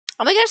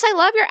Oh my gosh, I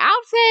love your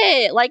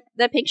outfit! Like,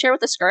 the pink shirt with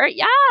the skirt?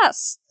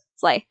 Yes!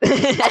 Slay.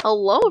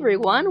 Hello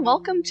everyone,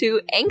 welcome to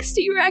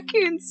Angsty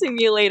Raccoon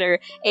Simulator,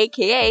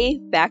 aka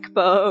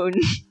Backbone.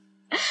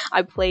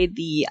 I played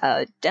the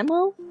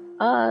demo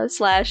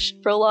slash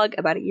prologue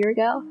about a year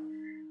ago,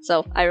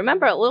 so I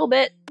remember a little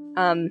bit.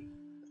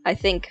 I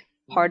think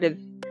part of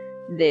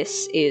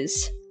this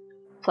is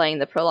playing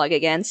the prologue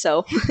again,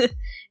 so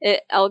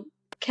I'll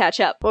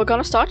catch up. We're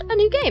gonna start a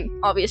new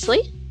game,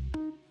 obviously.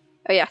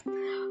 Oh yeah,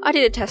 I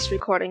did a test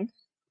recording,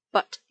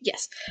 but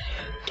yes.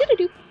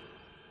 Doo-doo-doo.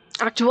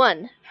 Act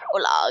 1,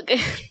 prologue.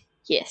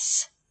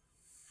 Yes.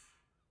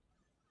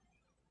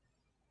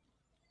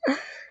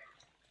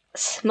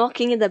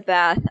 Smoking in the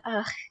bath.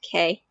 Ugh,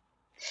 okay.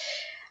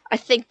 I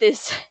think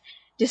this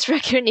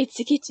record needs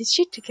to get his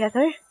shit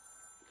together.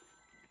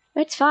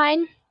 It's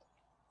fine.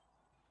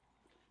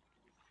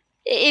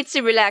 It's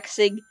a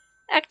relaxing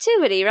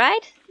activity,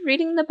 right?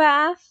 Reading in the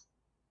bath.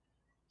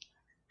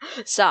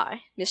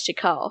 Sorry, missed your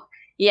call.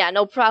 Yeah,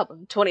 no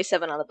problem.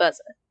 27 on the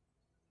buzzer.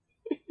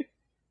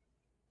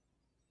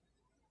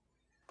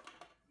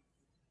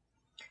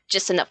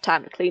 Just enough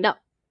time to clean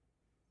up.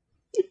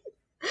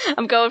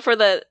 I'm going for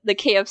the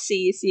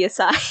KFC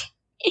CSI.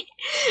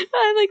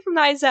 I like from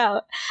Nice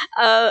Out.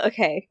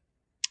 Okay.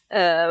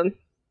 AD.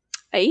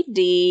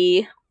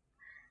 E,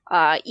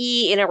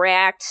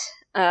 interact.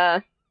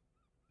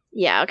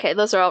 Yeah, okay,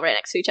 those are all right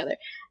next to each other.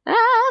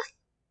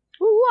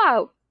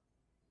 Wow.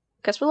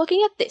 Because we're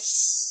looking at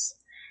this.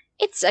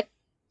 It's a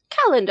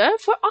calendar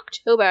for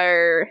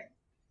October.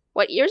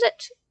 What year is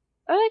it?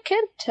 I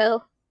can't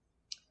tell.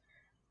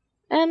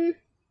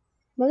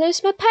 Well,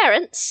 there's my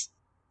parents.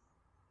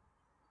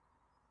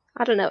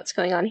 I don't know what's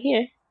going on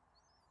here.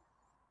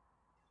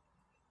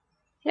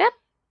 Yep.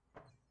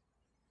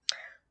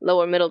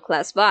 Lower middle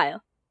class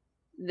Vile.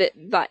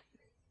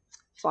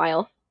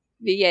 Vile.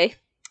 VA.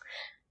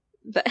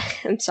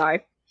 I'm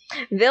sorry.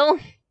 Vil.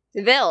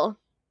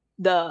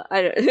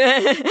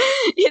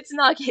 It's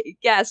not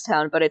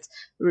Gastown, but it's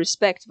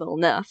respectable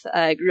enough.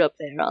 I grew up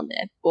there on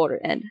the border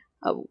end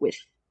with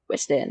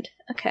West End.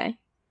 Okay.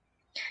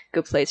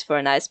 Good place for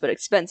a nice but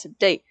expensive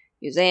date.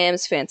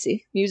 Museums,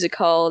 fancy music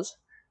halls.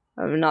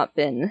 I've not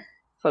been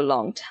for a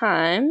long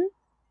time.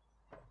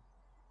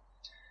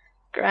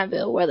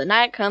 Granville, where the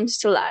night comes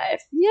to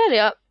life.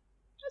 Yep.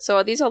 So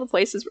are these all the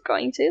places we're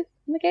going to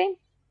in the game?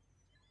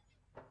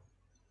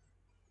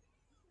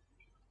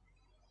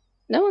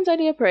 No one's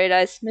idea of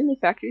paradise, mainly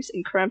factories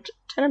and cramped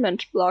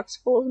tenement blocks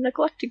full of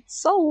neglected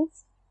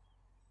souls.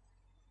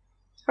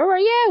 Who are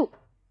you?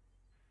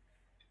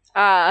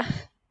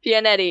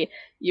 Pianetti,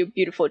 you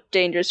beautiful,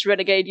 dangerous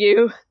renegade,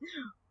 you.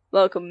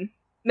 Welcome.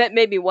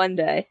 Maybe one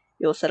day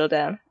you'll settle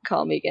down and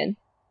call me again.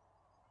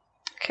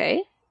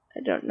 Okay. I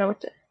don't know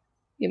what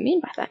you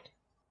mean by that.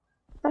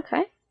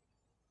 Okay.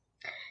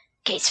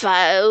 Case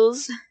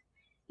files.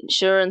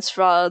 Insurance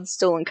fraud,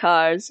 stolen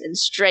cars,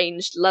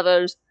 estranged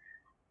lovers.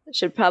 There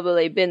should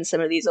probably bin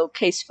some of these old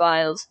case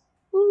files.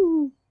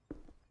 Woo.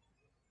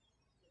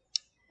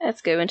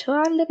 Let's go into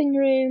our living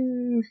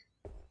room.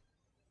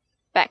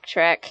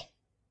 Backtrack.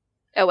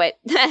 Oh wait,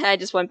 I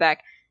just went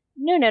back.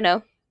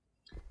 No.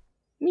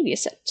 Media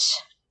set.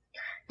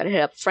 Gotta hit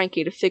up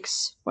Frankie to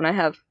fix when I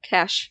have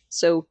cash,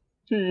 so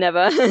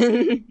never.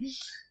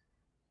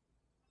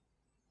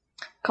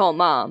 Call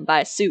mom,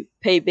 buy soup,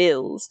 pay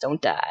bills,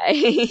 don't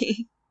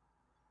die.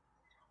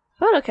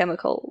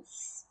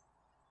 Photochemicals.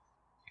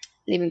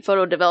 Leaving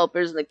photo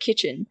developers in the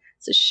kitchen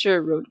is a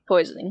sure road to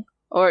poisoning.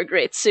 Or a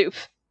great soup.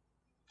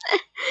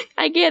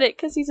 I get it,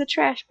 because he's a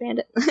trash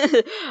bandit.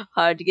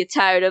 Hard to get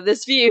tired of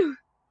this view.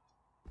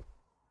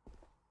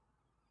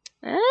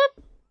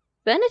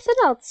 Anything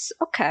else?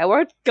 Okay,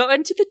 we're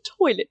going to the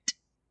toilet.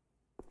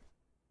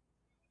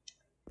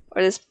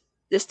 Or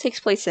this takes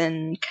place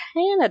in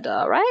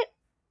Canada, right?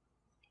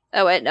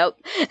 Oh wait, nope.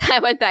 I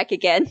went back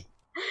again.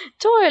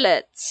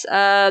 Toilets.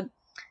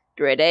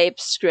 Great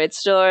apes, great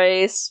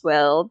stories.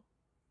 Well,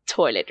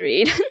 toilet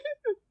read.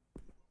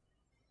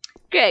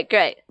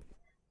 Great.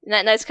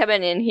 Nice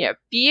coming in here.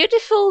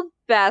 Beautiful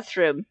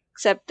bathroom.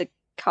 Except the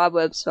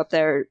cobwebs up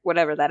there,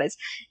 whatever that is.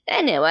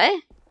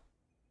 Anyway.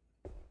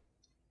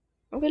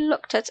 We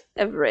looked at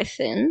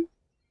everything.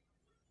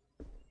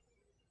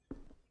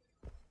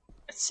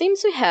 It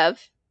seems we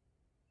have...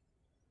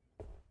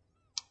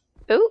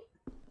 Oh!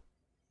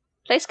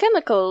 Place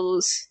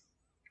chemicals.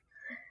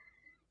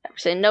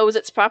 Everything knows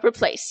its proper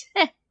place.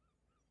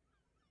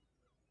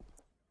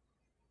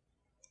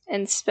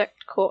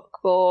 Inspect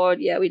corkboard.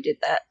 Yeah, we did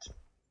that.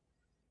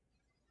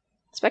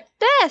 Inspect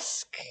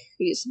desk.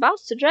 We use the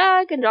mouse to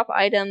drag and drop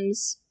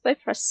items by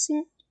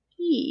pressing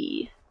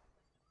E.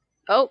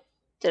 Oh,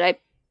 did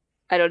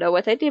I don't know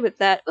what I did with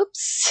that.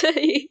 Oops.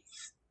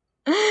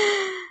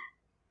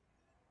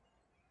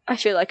 I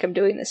feel like I'm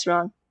doing this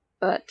wrong.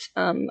 But,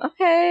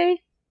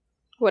 okay.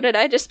 What did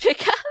I just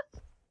pick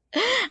up?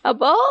 A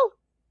bowl?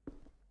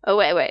 Oh,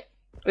 wait.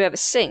 We have a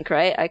sink,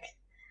 right? I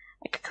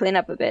could clean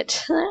up a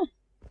bit.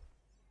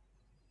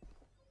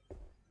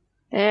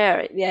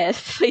 There, yeah,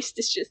 place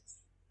dishes.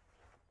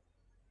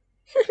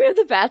 We have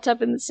the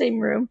bathtub in the same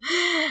room.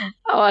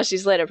 Oh, well,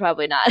 she's later,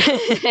 probably not.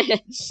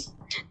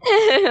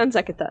 On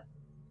second thought.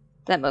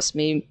 That must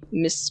be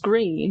Miss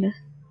Green.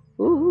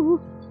 Ooh.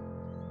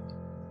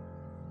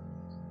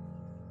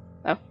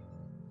 Oh.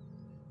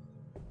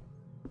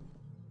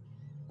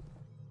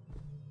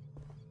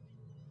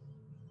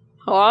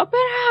 Hop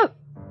it up!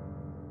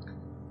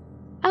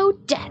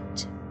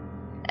 Odette.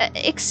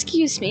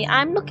 Excuse me,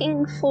 I'm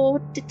looking for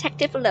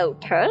Detective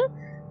Lotor.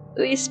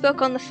 We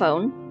spoke on the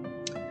phone.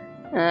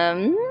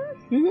 At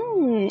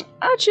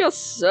your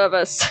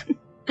service.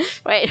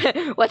 Wait,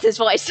 what's his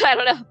voice? I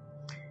don't know.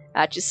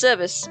 At your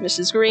service,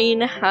 Mrs.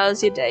 Green.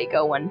 How's your day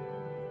going?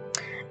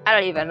 I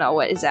don't even know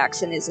what his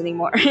accent is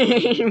anymore.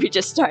 We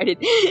just started.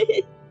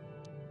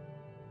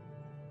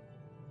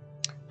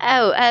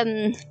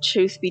 Oh,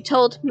 truth be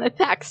told, my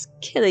back's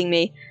killing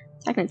me.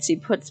 Pregnancy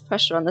puts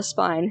pressure on the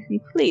spine.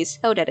 And please,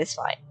 Odette is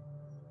fine.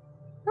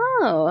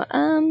 Oh,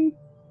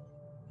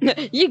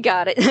 you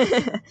got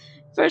it.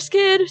 First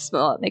kid,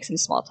 make some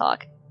small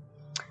talk.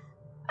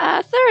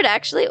 Third,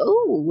 actually.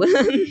 Ooh.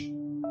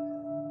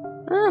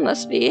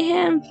 Must be a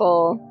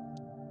handful.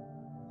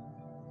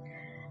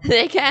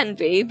 They can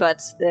be,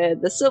 but they're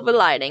the silver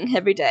lining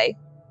every day.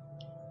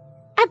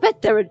 I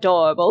bet they're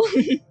adorable.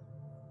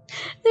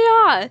 They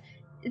are.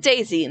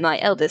 Daisy, my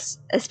eldest,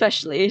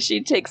 especially.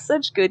 She takes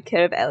such good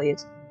care of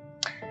Elliot.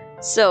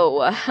 So,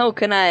 how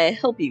can I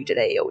help you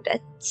today,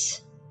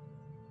 Odette?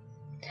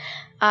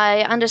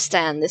 I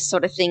understand this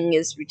sort of thing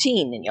is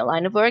routine in your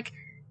line of work.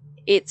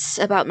 It's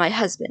about my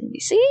husband, you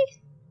see?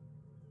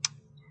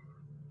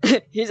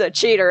 He's a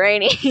cheater,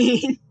 ain't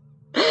he?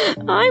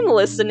 I'm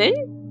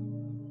listening.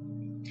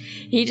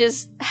 He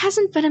just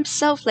hasn't been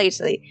himself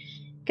lately.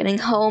 Getting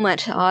home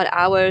at odd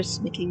hours,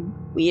 making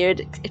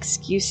weird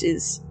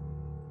excuses.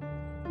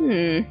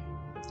 You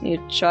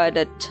tried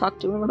to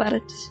talk to him about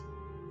it?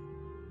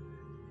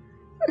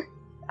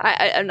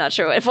 I'm not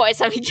sure what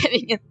voice I'm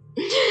giving him.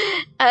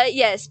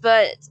 Yes,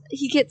 but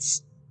he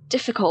gets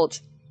difficult.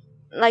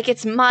 Like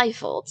it's my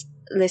fault.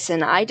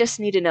 Listen, I just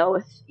need to know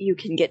if you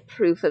can get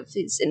proof of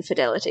his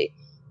infidelity.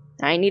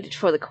 I need it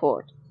for the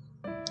court.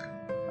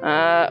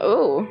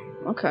 Oh,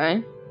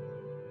 okay.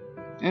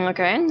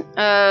 Okay,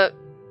 I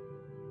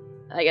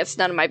guess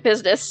none of my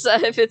business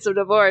if it's a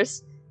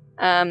divorce.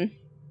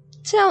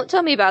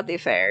 Tell me about the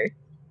affair.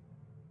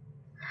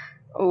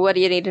 What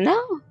do you need to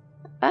know?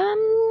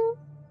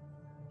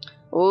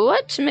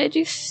 What made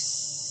you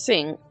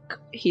think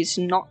he's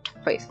not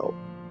faithful?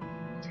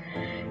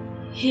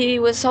 He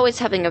was always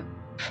having a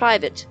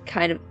private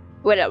kind of...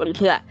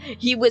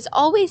 He was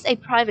always a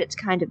private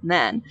kind of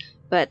man,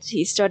 but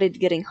he started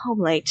getting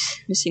home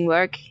late, missing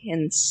work,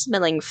 and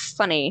smelling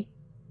funny.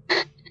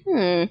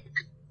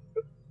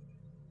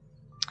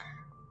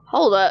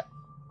 Hold up.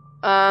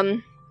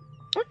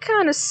 What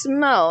kind of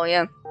smell?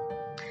 Yeah.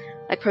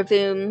 Like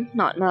perfume,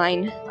 not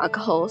mine,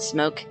 alcohol,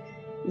 smoke,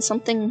 and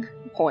something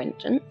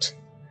poignant.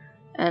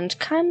 And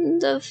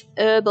kind of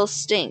herbal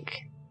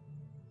stink.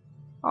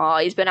 Oh,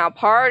 he's been out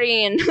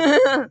partying.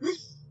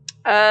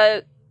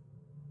 How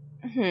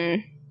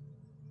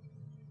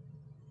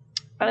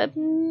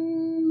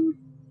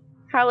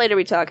late are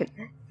we talking?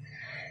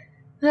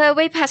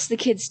 Way past the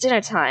kids'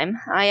 dinner time.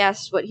 I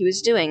asked what he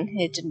was doing.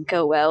 It didn't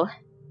go well.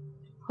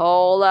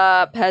 Hold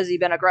up, has he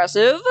been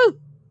aggressive?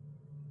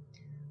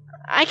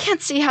 I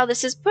can't see how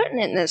this is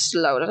pertinent, Miss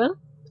Lotor.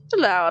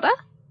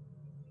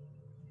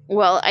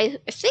 Well, I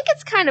think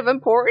it's kind of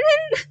important.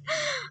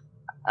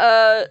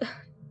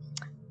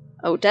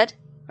 Odette,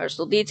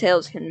 personal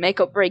details can make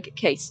or break a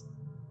case.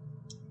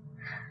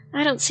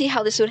 I don't see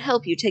how this would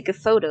help you take a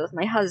photo of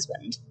my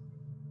husband.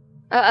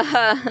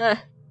 I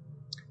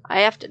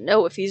have to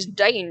know if he's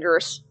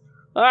dangerous.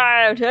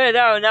 I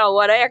don't know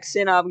what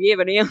accent I'm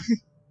giving you.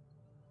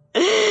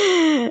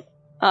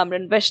 I'm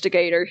an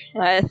investigator.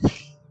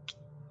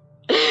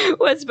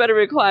 What's better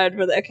required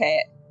for the...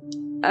 Okay,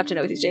 I have to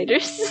know if he's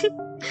dangerous.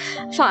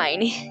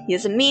 Fine, he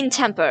has a mean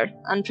temper,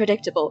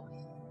 unpredictable.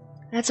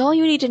 That's all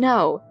you need to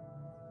know.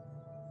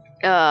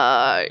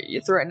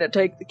 You threatened to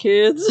take the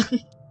kids?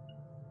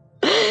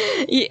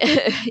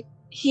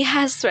 He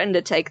has threatened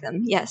to take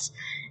them, yes.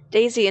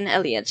 Daisy and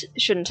Elliot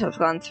shouldn't have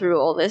gone through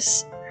all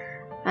this.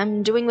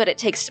 I'm doing what it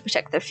takes to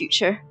protect their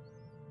future.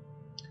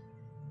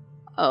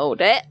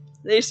 Odette,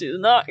 this is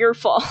not your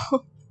fault.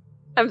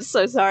 I'm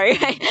so sorry.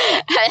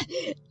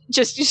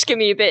 Just give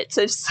me a bit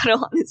to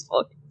settle on his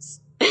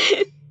voice.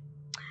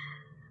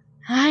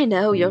 I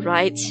know, you're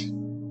right.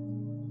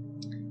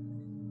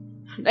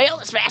 Nail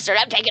this bastard,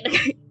 I'm taking the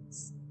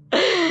case.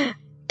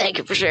 Thank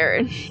you for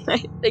sharing.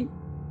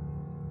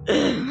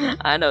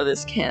 I know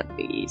this can't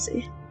be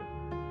easy.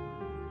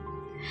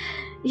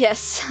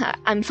 Yes,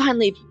 I'm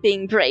finally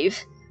being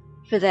brave.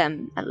 For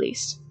them, at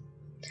least.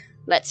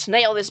 Let's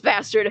nail this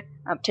bastard.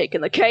 I'm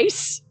taking the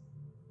case.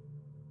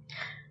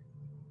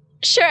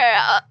 Sure,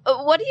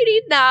 what do you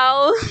need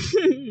now?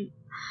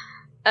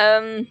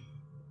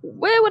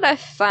 Where would I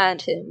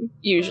find him?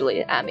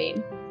 Usually, I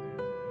mean.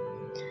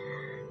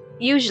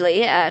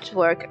 Usually at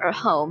work or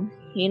home.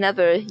 He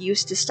never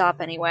used to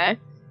stop anywhere.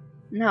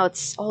 Now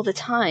it's all the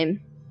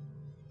time.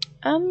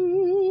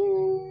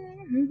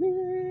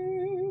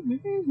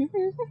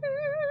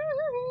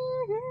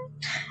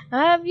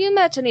 Have you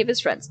met any of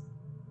his friends?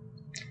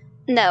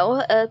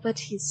 No, but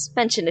he's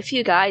mentioned a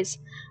few guys.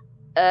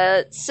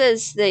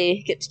 Says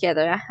they get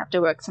together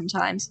after work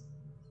sometimes.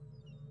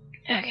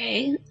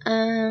 Okay,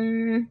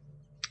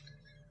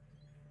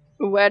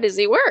 where does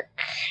he work?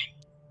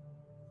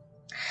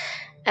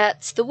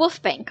 At the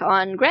Wolf Bank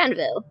on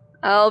Granville.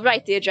 I'll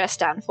write the address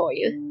down for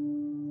you.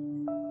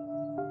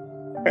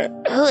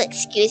 Oh,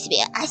 excuse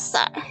me, I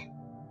saw.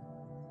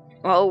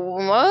 Oh,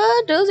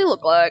 what does he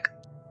look like?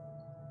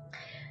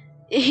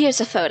 Here's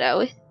a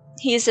photo.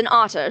 He's an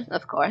otter,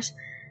 of course.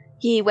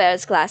 He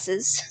wears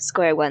glasses,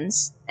 square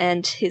ones,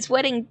 and his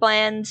wedding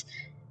band,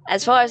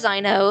 as far as I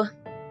know,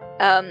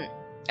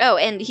 oh,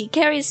 and he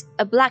carries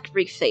a black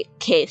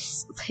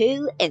briefcase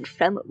to and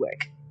from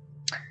work.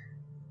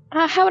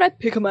 How would I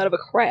pick him out of a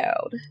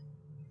crowd?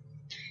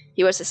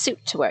 He wears a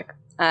suit to work.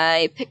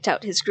 I picked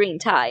out his green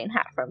tie and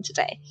hat for him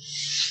today.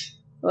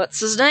 What's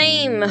his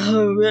name?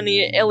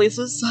 Any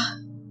aliases?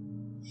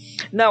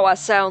 No, I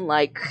sound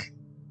like...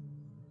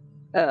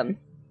 the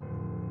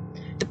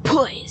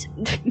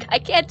poison. I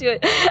can't do it.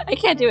 I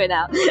can't do it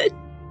now. The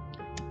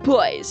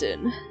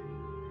poison.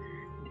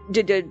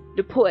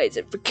 The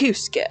poison for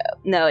Cusco.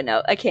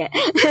 No, I can't.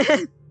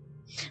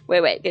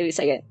 Wait, give me a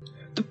second.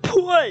 The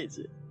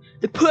poison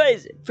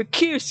for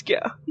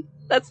Cusco.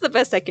 That's the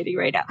best I can do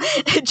right now.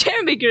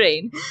 Jeremy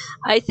Green.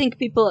 I think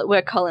people at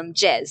work call him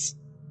Jez.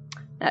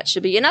 That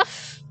should be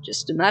enough.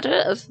 Just a matter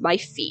of my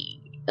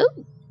fee.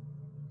 Ooh.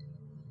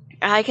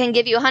 I can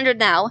give you 100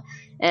 now,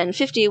 and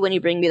 50 when you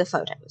bring me the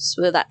photos.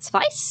 Will that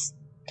suffice?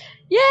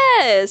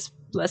 Yes!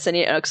 Plus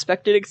any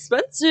unexpected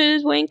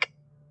expenses, wink.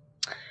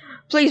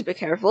 Please be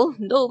careful.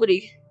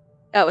 Please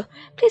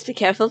be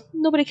careful.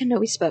 Nobody can know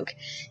we spoke.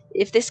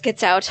 If this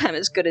gets out, I'm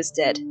as good as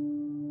dead.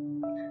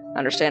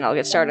 Understand, I'll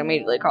get started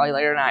immediately. Call you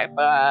later tonight.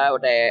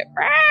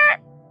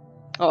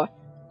 Oh,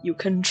 you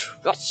can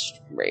trust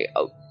me.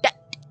 Oh, that.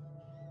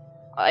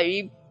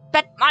 I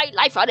bet my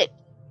life on it.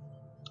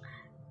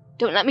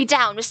 Don't let me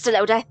down, Mr.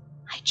 Lotor.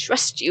 I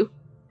trust you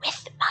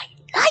with my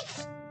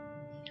life.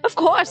 Of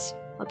course.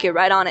 I'll get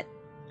right on it.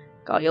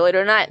 Call you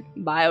later tonight.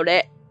 Bye,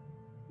 Odette.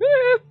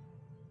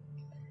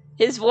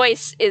 His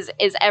voice is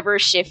ever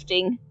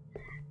shifting.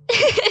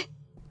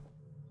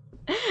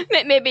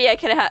 Maybe I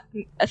can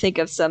think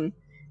of some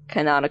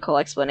canonical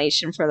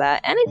explanation for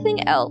that.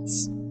 Anything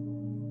else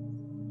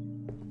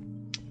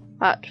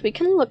that we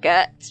can look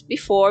at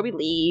before we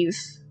leave?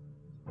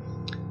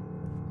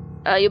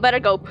 You better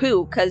go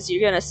poo, because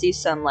you're gonna see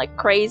some, like,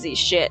 crazy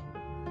shit.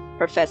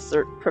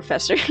 Professor,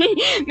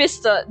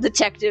 Mr.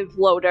 Detective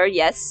Lotor,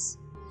 yes.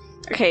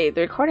 Okay,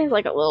 the recording's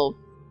like a little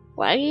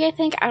laggy, I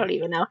think? I don't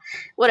even know.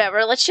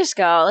 Whatever, let's just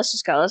go. Let's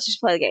just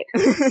play the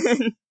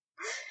game.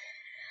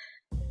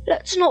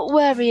 Let's not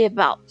worry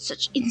about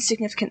such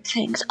insignificant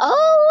things.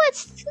 Oh,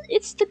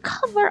 it's the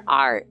cover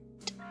art.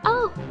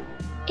 Oh,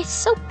 it's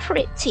so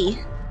pretty.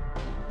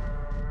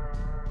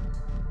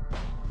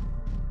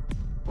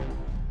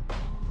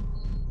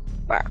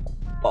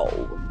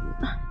 Backbone.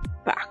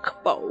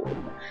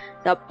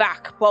 The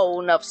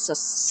backbone of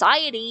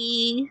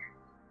society.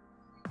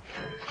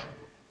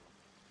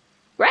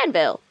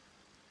 Granville.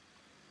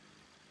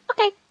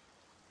 Okay.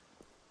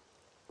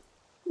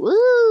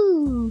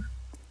 Woo.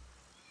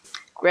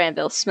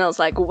 Granville smells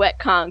like wet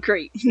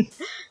concrete.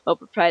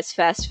 Overpriced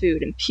fast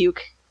food and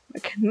puke.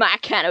 My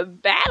kind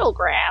of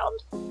battleground.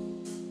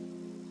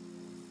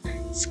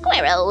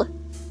 Squirrel.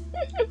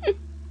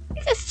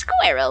 It's a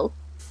squirrel.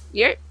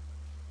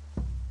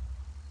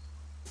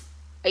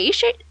 Are you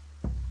sure?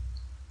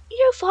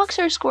 You're a fox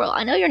or a squirrel?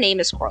 I know your name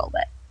is Squirrel,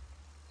 but...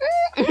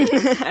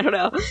 I don't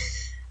know.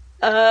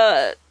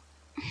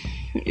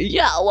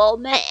 Yeah, well,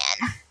 man.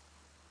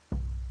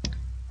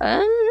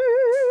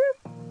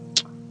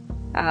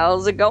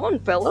 How's it going,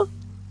 fella?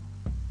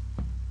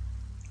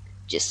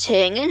 Just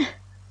hanging.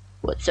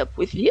 What's up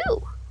with you?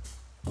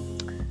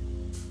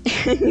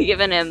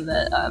 Giving him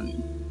the,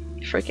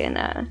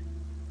 freaking,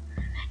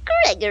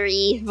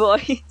 Gregory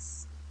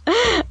voice.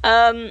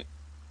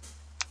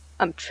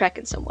 I'm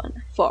tracking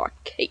someone for a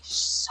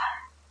case.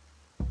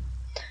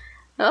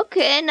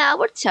 Okay, now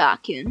we're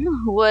talking.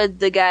 What'd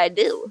the guy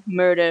do?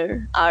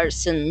 Murder?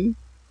 Arson?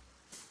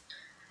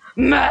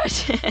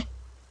 Murder!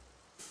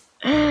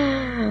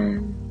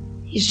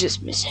 He's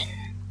just missing.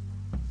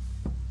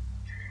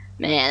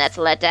 Man, that's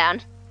a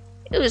letdown.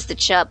 It was the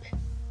chub.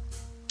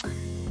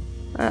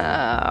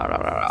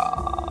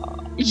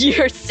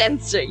 Your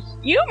sense of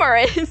humor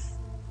is...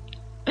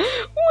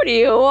 What do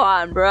you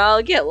want,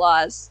 bro? Get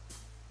lost.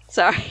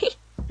 Sorry.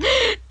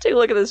 Take a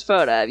look at this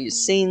photo. Have you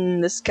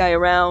seen this guy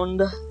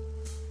around?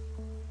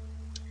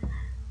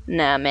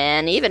 Nah,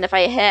 man. Even if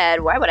I had,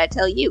 why would I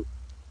tell you?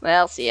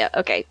 Well, see ya.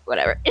 Okay,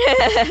 whatever.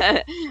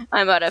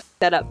 I'm out of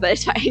fed up by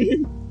the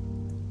time.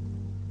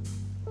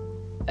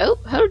 Oh,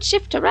 hold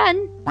shift to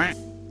run.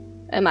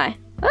 Am I?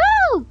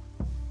 Oh!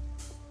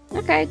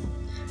 Okay.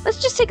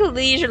 Let's just take a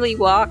leisurely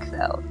walk,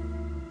 though.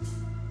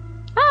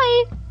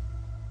 Hi!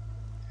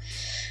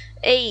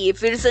 Hey,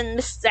 if it isn't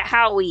Mr.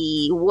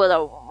 Howie,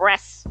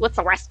 what's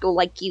a rascal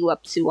like you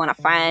up to on a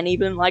fine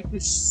evening like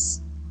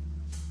this?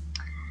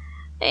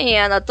 Hey,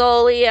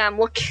 Anatoly, I'm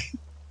looking.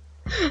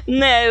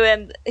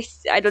 No,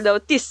 I don't know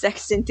what this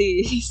accent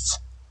is.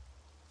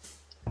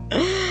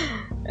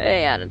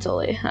 Hey,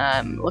 Anatoly,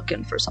 I'm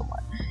looking for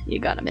someone. You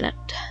got a minute?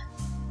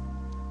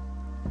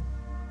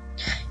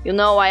 You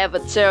know I have a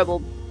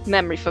terrible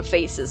memory for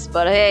faces,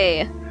 but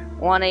hey,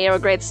 wanna hear a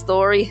great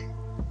story?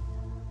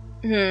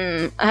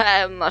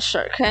 I'm not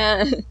sure.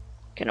 Can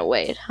I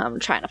wait? I'm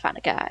trying to find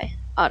a guy.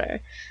 Otter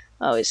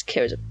always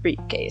carries a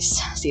briefcase.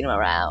 Seen him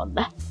around.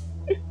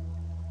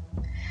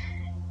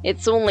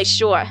 It's only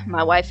short.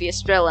 My wifey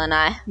Estrella and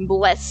I.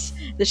 Bless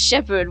the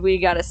shepherd, we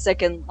got a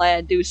second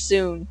lad due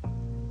soon.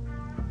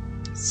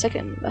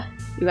 Second?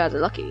 You guys are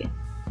lucky.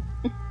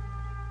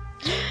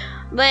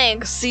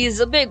 Thanks, he's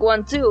a big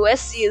one too.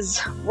 Essie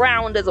is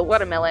round as a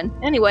watermelon.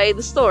 Anyway,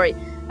 the story.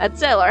 I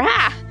tell her,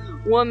 ha!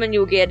 Woman,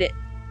 you'll get it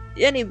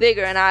any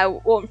bigger and I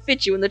won't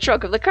fit you in the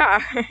trunk of the car.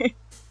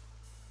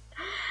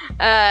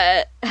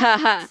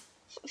 Haha.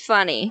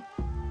 Funny.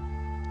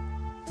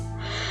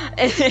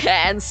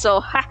 And so,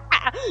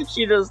 haha,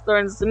 she just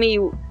turns to me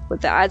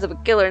with the eyes of a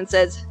killer and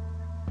says,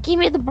 "Give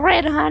me the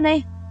bread,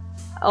 honey."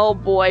 Oh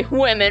boy,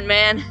 women,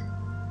 man.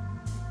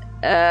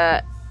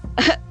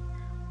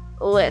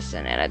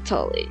 Listen,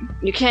 Anatoly,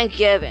 you can't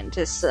give in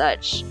to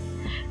such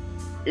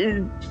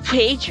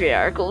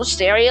patriarchal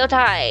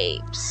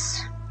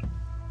stereotypes.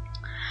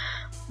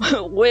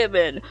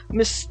 Women,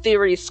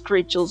 mysterious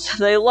creatures,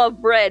 they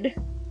love bread.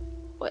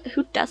 What?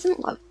 Who doesn't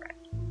love bread?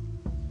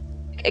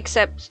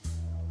 Except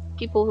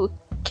people who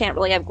can't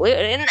really have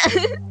gluten.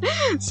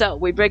 So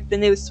we break the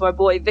news to our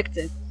boy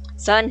Victor.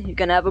 Son, you're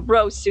gonna have a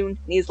bro soon. And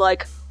he's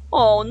like,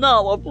 oh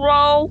no, a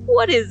bro?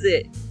 What is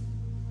it?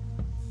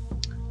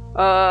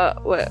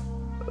 What's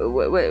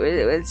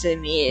it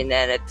mean,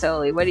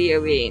 Anatoly? What do you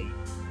mean?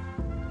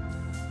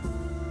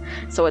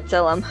 So I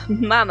tell him,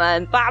 Mama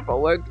and Papa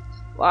worked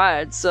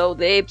hard, so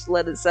the apes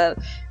let us have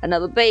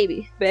another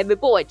baby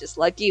boy, just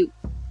like you.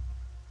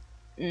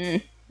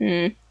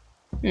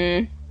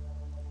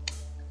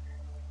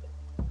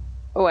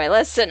 Oh wait,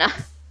 listen.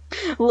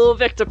 Little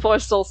Victor, poor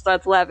soul,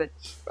 starts laughing.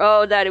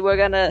 Oh, Daddy, we're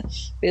gonna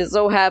be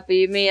so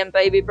happy. Me and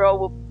baby bro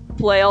will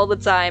play all the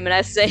time. And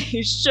I say,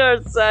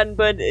 sure, son,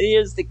 but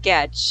here's the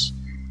catch.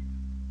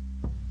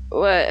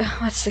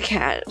 What's the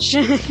catch?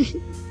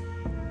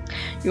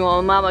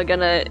 Your mama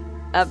gonna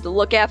have to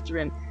look after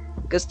him.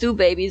 Because 2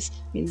 babies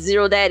means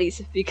 0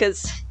 daddies.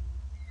 Because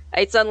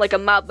I sound like a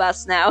mob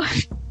boss now.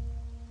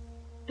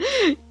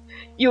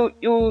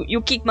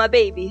 You kick my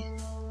baby.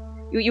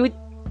 You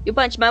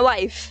punch my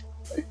wife.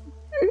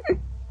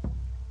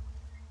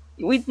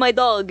 You eat my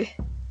dog.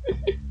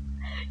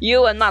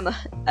 You and Mama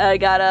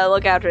gotta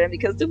look after him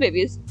because 2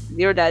 babies,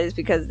 0 daddies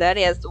because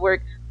Daddy has to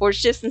work 4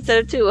 shifts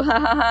instead of 2. Ha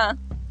ha ha.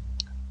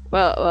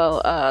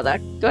 Well,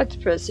 that got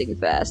depressing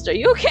fast. Are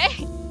you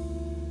okay?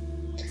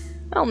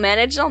 I'll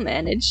manage.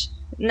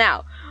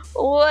 Now,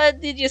 what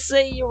did you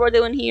say you were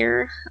doing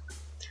here?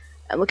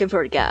 I'm looking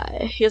for a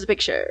guy. Here's a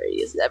picture.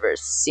 You've never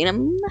seen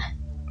him?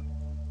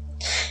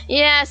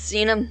 Yeah,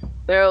 seen him.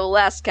 They're the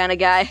last kind of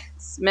guy.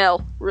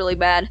 Smell really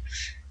bad.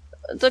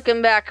 Took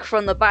him back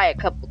from the bay a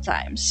couple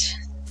times.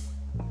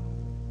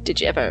 Did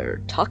you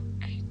ever talk?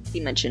 He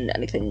mentioned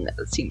anything that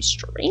seemed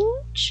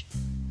strange?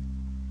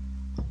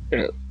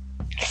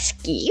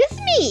 Excuse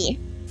me.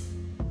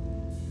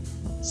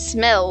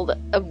 Smelled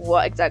of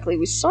what exactly?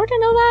 We sort of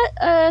know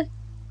that.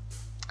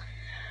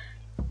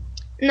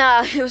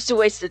 Nah, it was a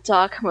waste of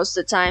talk most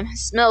of the time.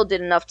 Smell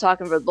did enough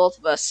talking for both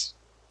of us.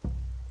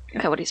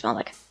 Okay, what do you smell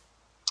like?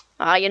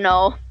 You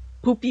know,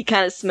 poopy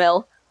kind of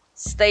smell.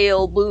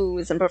 Stale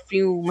booze and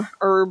perfume,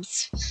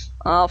 herbs,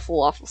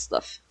 awful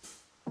stuff.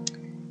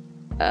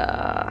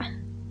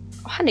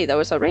 Honey, there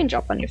was a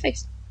raindrop on your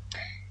face.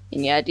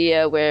 Any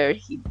idea where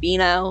he'd be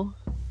now?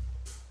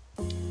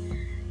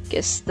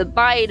 Guess the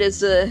bite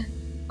is as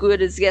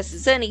good as guess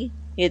as any.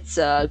 It's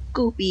a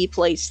goopy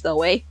place,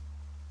 though, eh?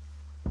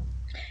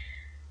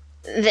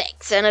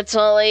 Thanks,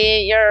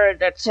 Anatoly. You're a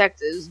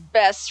detective's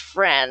best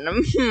friend.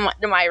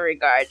 My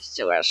regards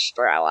to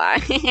Estrella.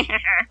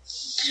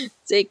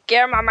 Take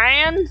care, my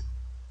man.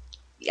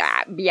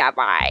 Yeah,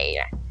 bye.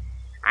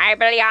 I'll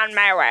be on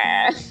my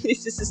way.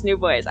 This is his new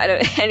voice. I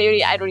don't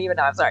even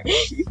know. I'm sorry.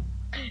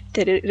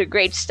 They did a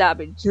great job.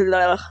 I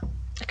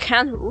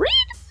can't read.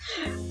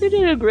 They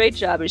did a great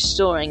job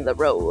restoring the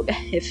road.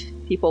 If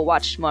people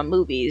watched more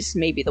movies,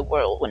 maybe the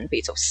world wouldn't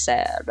be so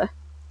sad.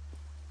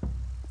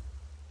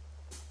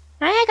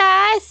 Hi,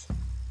 guys.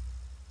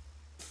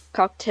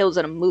 Cocktails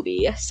and a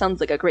movie. Sounds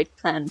like a great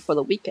plan for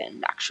the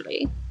weekend,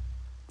 actually.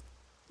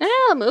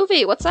 Yeah, a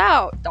movie. What's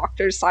out?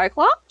 Dr.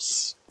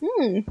 Cyclops?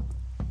 The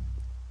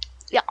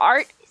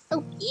art is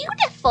so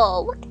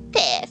beautiful. Look at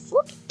this.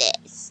 Look at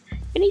this. You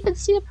can even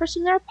see the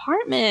person in their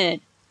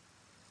apartment.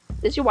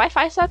 Is your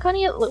Wi-Fi suck,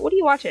 honey? What are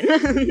you watching?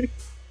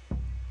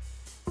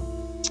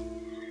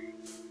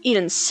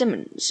 Eden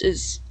Simmons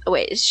is... Oh,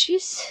 wait,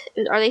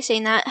 are they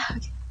saying that?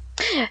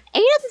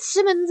 Aiden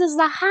Simmons is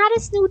the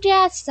hottest new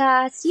jazz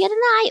star. See you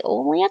tonight,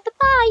 only at the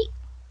fight.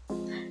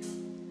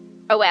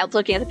 Oh wow, I'm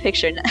looking at the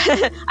picture.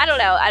 I don't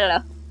know.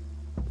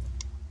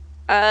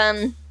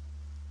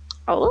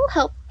 A little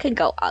help can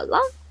go a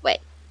long way.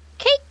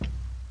 Cake.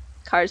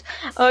 Cars.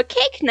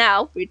 Cake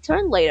now.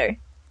 Return later.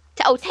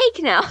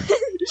 Take now.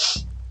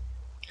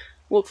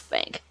 Wolf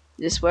Bank.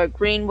 Is this where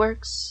green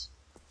works?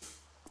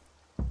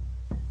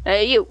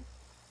 Hey, you.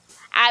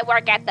 I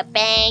work at the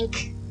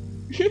bank.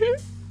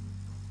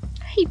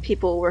 Hey,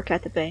 people who work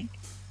at the bank.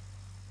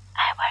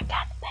 I work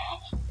at the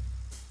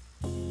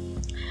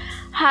bank.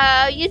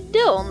 How you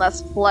doing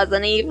this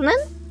pleasant evening?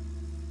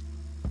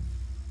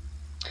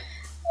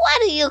 Why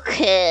do you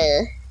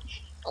care?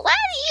 Why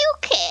do you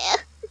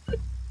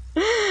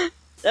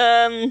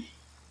care?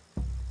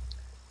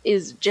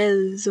 Is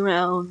Jez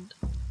around?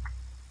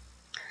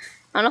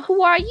 I don't know,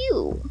 who are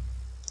you?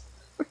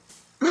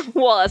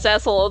 Well, this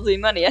asshole owes me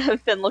money.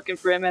 I've been looking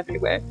for him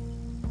everywhere.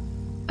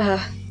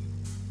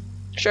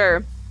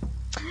 Sure.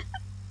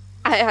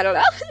 I don't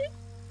know.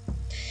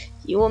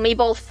 You and me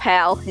both,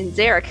 pal. And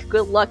Zarek,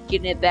 good luck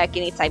getting it back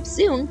anytime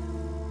soon.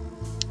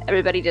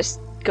 Everybody just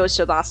goes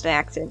to a Boston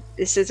accent.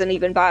 This isn't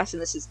even Boston,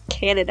 this is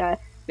Canada.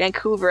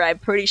 Vancouver, I'm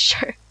pretty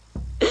sure.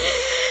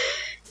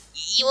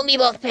 You and me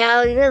both,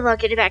 pal. Good luck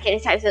getting it back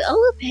anytime soon. Oh,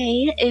 we'll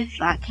pay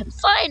if I can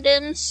find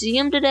him. See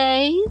him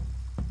today.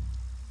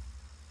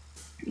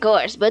 Of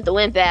course, but the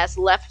wimp ass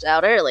left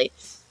out early.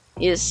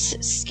 He's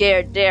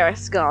scared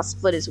Derek's gonna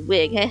split his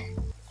wig, eh?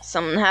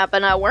 Something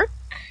happened at work?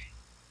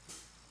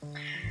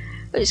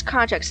 But his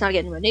contract's not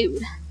getting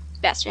renewed.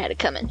 Bastard had it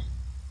coming.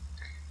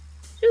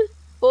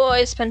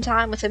 Boy, spend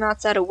time with him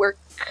outside of work.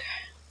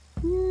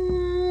 Where do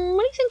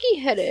you think he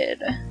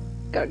headed?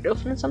 Got a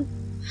girlfriend or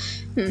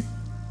something?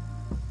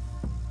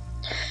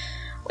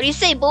 What do you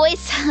say,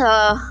 boys?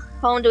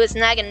 Home to his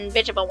nagging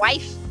bitch of a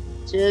wife?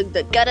 To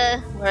the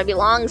gutter, where it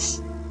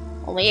belongs?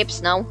 Only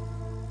apes know.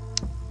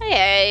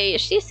 Hey,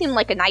 she seemed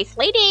like a nice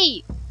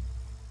lady.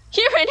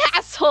 You're an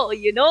asshole,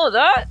 you know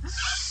that?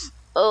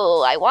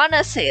 Oh, I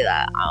wanna say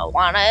that. I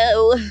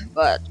wanna,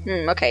 but,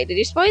 okay. Did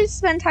you suppose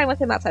spend time with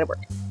him outside of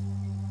work?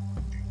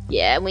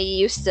 Yeah, we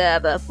used to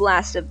have a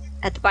blast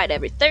at the bite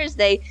every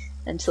Thursday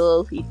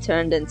until he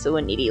turned into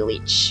a needy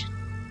leech.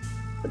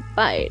 The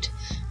bite?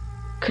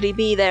 Could he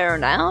be there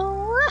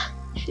now?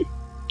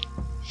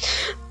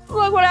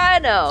 Look what I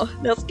know.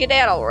 No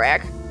skedaddle,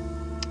 Rack.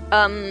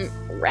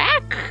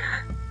 Rack?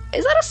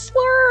 Is that a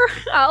slur?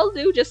 I'll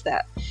do just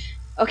that.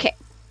 Okay.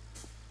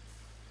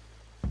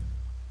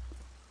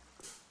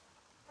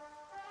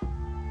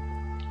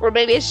 Or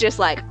maybe it's just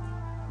like,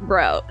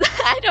 bro.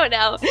 I don't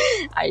know.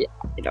 I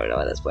don't know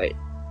at this point.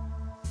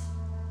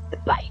 The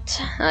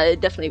bite. I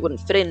definitely wouldn't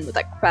fit in with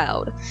that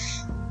crowd.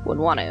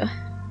 Wouldn't want to.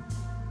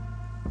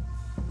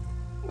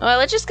 Well,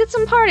 let's just get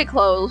some party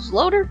clothes.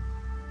 Lotor?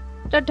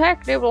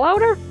 Detective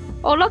Lotor?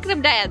 Oh, look at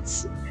him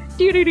dance.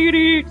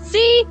 Doo-doo-doo-doo.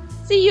 See?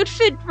 See, you'd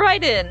fit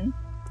right in.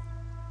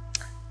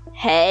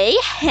 Hey,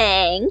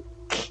 Hank.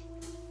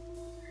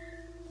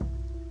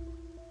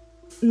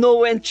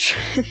 No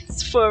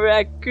entrance for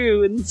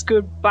raccoons.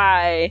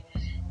 Goodbye.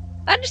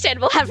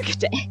 Understandable. Have a good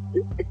day.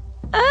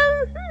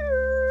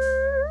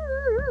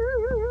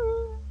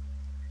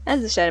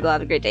 Understandable.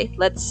 Have a great day.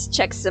 Let's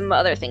check some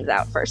other things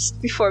out first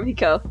before we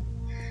go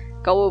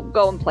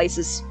in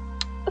places.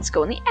 Let's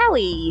go in the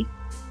alley.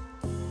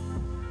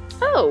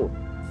 Oh.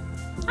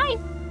 Hi.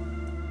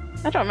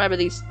 I don't remember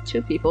these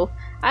two people.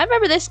 I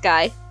remember this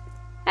guy.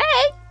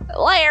 Hey!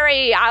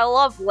 Larry! I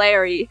love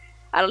Larry.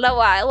 I don't know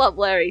why I love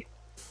Larry.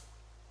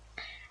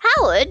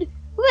 Howard?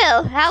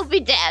 Well, I'll be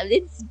damned.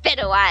 It's been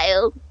a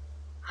while.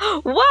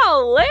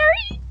 Wow,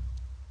 Larry!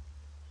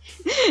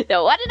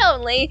 The one and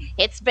only.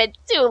 It's been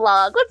too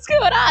long. What's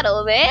going on,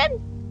 old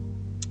man?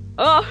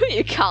 Oh, who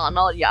you calling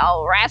on, you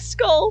old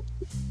rascal?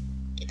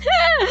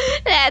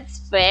 That's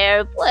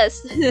fair.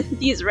 Plus,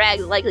 these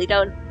rags likely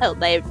don't help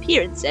my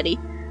appearance any.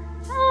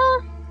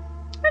 I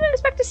didn't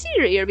expect to see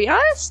you here, to be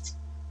honest.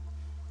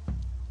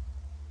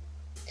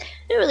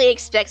 Who really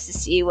expects to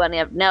see one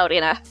of note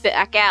in a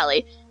back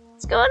alley?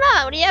 What's going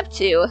on? What are you up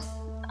to?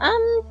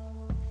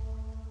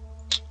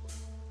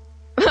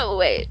 Oh,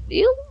 wait. Do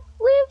you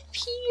live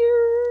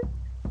here?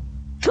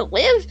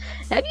 Live?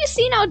 Have you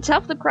seen how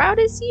tough the crowd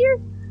is here?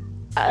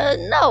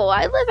 No,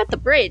 I live at the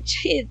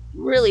bridge. It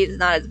really is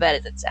not as bad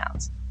as it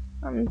sounds.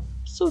 I'm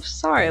so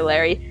sorry,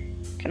 Larry.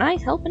 Can I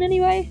help in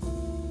any way?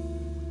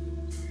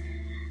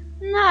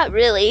 Not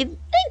really.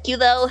 Thank you,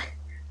 though.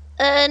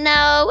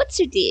 Now, what's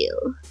your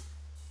deal?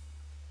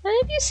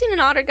 Have you seen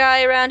an otter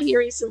guy around here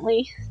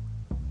recently?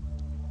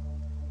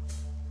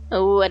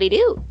 What'd he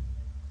do?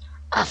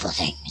 Awful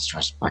things,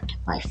 respect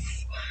my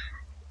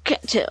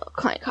Can't tell.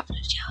 Client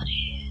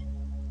confidentiality.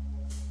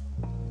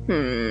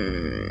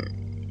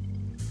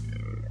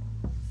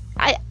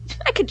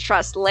 I could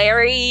trust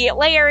Larry.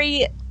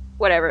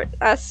 Whatever.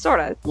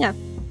 Sorta. Yeah.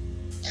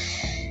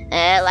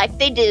 Like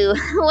they do.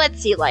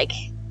 What's he like?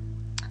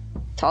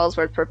 Tall's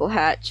wears purple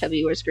hat.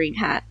 Chubby wears green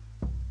hat.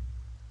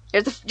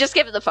 Just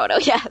give it the photo.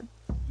 Yeah.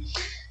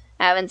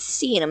 I haven't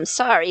seen him.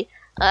 Sorry.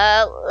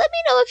 Let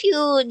me know if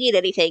you need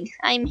anything.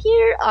 I'm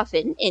here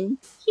often and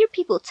hear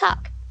people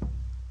talk.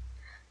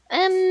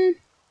 I'll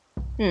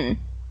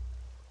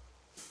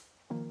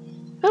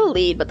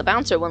lead, but the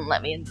bouncer wouldn't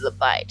let me into the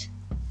bite.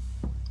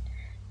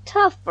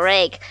 Tough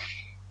break.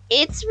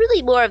 It's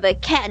really more of a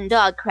cat and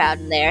dog crowd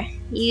in there.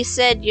 You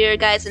said your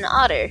guy's an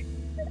otter.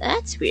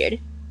 That's weird.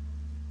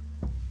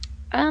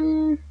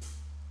 What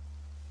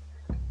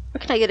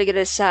can I get a good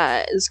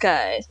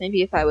disguise?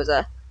 Maybe if I was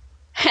a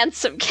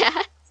handsome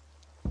cat?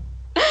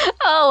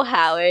 Oh,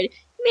 Howard,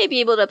 you may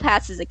be able to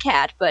pass as a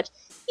cat, but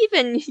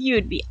even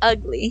you'd be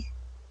ugly.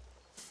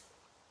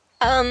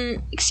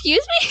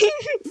 Excuse me?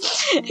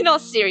 In all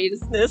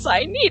seriousness,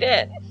 I need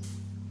it.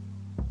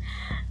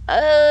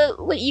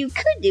 What you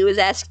could do is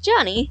ask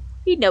Johnny.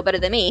 He'd know better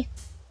than me.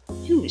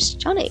 Who's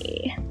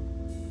Johnny?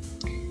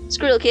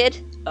 Squirrel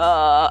Kid.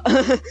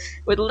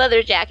 With a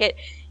leather jacket.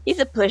 He's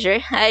a pusher.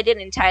 I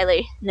didn't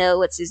entirely know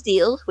what's his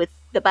deal with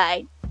the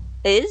bite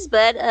is,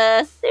 but,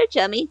 they're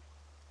chummy.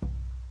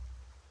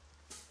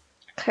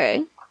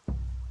 Okay.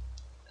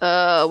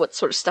 What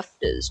sort of stuff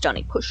does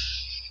Johnny push?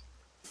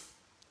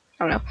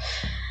 I don't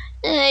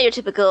know. Your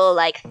typical,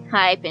 like,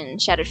 hype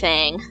and shattered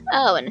fang.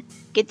 Oh, and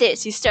get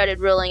this, he started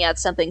rolling out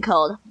something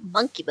called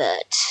monkey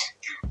butt.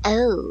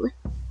 Oh,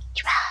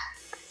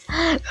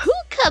 drugs. Who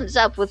comes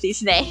up with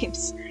these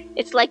names?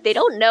 It's like they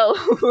don't know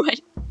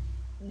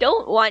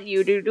Don't want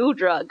you to do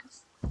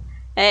drugs.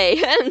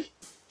 Hey,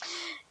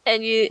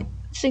 and you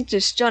think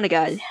this Johnny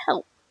guy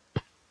help?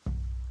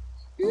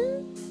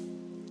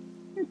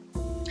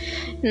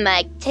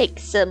 Might take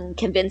some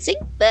convincing,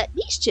 but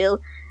he's chill.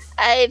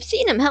 I've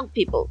seen him help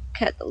people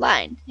cut the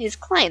line. His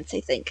clients,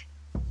 I think.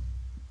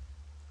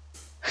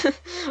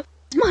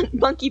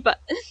 Monkey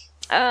butt.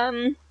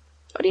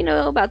 What do you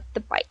know about the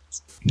bite?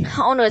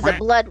 Owner's a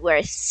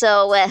Bloodworth,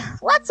 so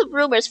lots of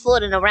rumors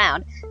floating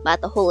around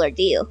about the whole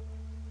ordeal.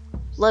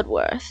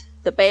 Bloodworth,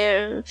 the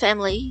bear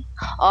family.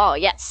 Oh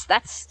yes,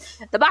 that's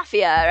the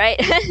mafia,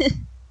 right?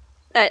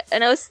 I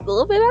know a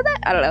little bit about that.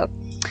 I don't know.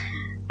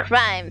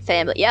 Crime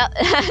family. Yep.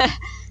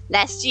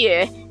 Last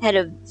year, head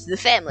of the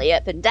family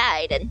up and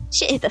died, and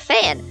shit hit the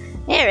fan.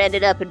 Heir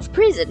ended up in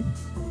prison.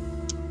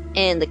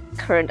 And the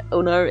current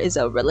owner is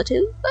a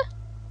relative?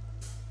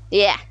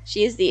 Yeah,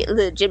 she is the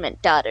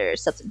legitimate daughter or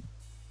something.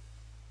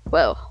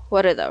 Well,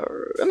 what are the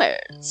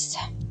rumors?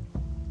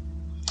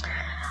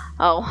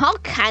 Oh, all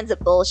kinds of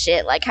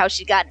bullshit, like how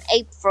she got an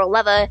ape for a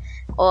lover,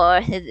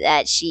 or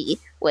that she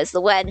was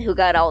the one who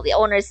got all the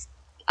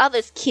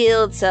others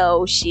killed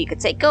so she could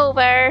take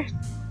over.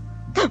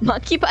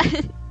 Monkey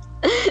butt.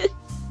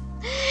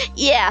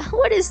 Yeah,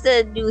 what is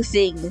the new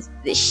thing?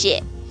 This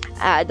shit.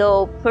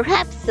 Though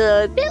perhaps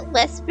a bit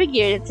less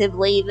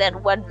figuratively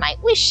than one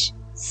might wish.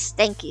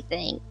 Stanky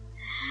thing.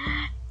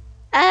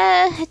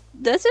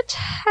 Does it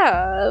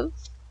have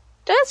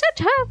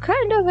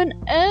kind of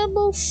an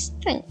herbal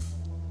stink?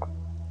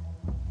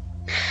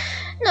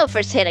 No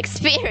first-hand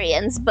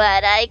experience,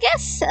 but I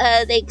guess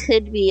they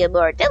could be a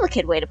more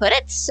delicate way to put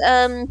it.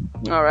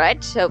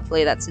 Alright,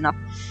 hopefully that's enough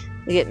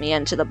to get me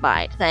into the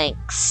bite.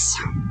 Thanks.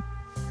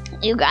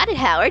 You got it,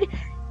 Howard.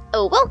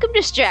 Oh, welcome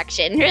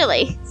distraction,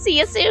 really. See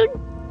you soon?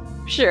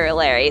 Sure,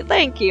 Larry.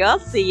 Thank you. I'll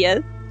see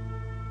you.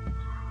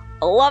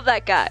 I love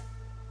that guy.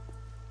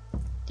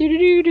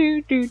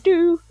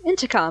 Do.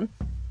 Intercom.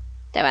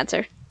 No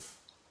answer.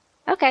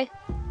 Okay.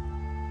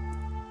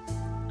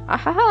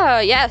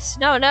 Ahaha, yes.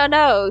 No.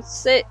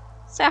 Sit.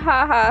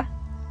 Sahaha.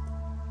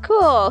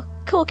 Cool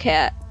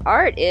cat.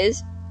 Art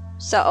is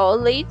so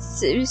lead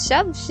to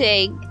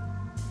something.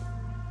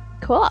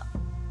 Cool.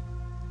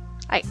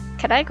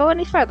 Can I go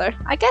any further?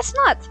 I guess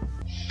not.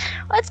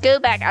 Let's go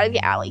back out of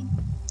the alley.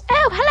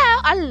 Oh,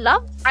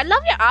 hello. I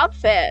love your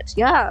outfit.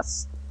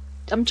 Yes.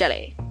 I'm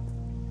jelly.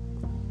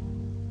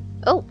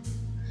 Oh.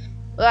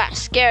 That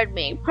scared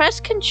me. Press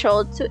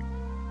control to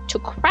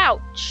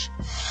crouch.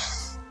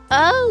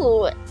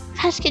 Oh,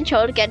 press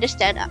control to get to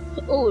stand up.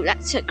 Oh,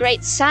 that's a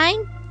great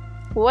sign.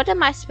 What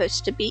am I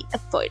supposed to be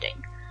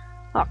avoiding?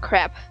 Oh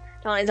crap.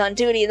 Donnie's on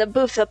duty in the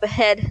booth up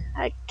ahead.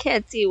 I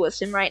can't deal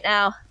with him right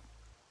now.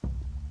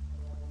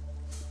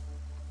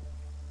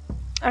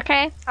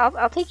 Okay,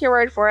 I'll take your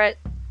word for it.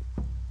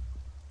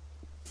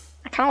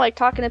 I kinda like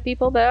talking to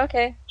people, but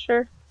okay,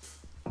 sure.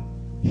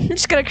 I'm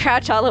just gonna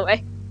crouch all the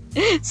way.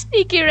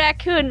 Sneaky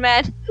raccoon,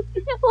 man.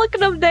 Look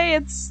at him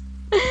dance.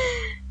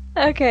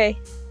 Okay.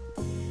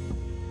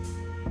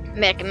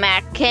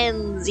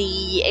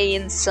 Mackenzie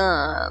and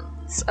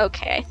Sons.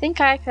 Okay, I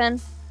think I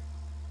can.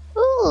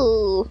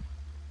 Ooh.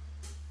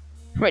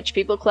 Rich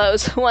people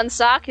clothes. One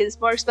sock is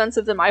more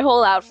expensive than my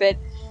whole outfit.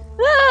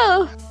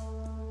 Oh.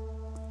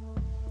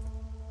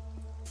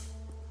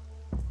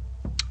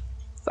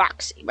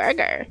 Foxy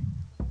Burger.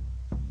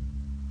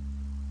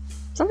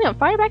 Something on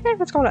fire back there?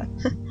 What's going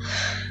on?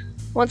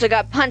 Once I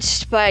got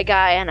punched by a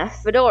guy in a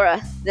fedora,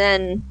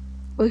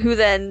 who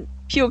then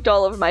puked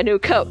all over my new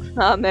coat.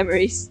 Ah,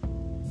 memories.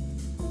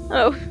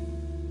 Oh,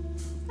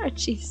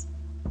 jeez.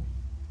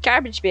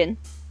 Garbage bin.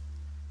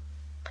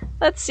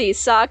 Let's see.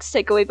 Socks,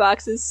 takeaway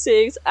boxes,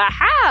 cigs.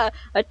 Aha!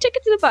 A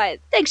ticket to the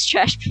bite. Thanks,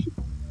 trash bin.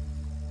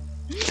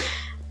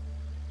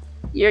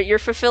 You're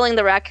fulfilling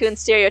the raccoon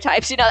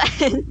stereotypes, you know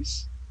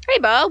that? Hey,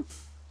 Bo.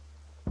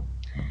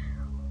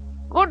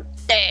 Good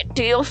day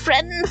to you,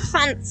 friend.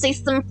 Fancy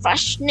some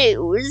fresh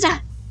news?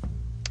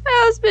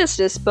 How's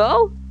business,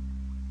 Bo?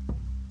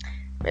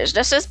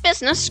 Business is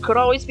business. Could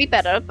always be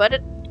better, but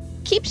it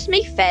keeps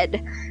me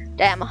fed.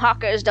 Damn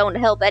hawkers don't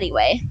help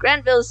anyway.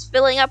 Granville's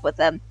filling up with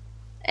them.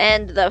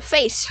 And the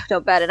face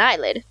don't bat an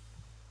eyelid.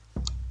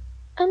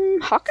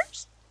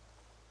 Hawkers?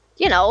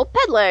 You know,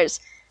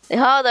 peddlers. They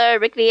haul their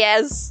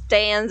rickety-ass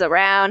stands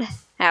around,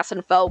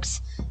 harassing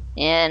folks,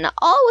 and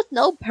all with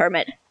no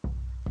permit.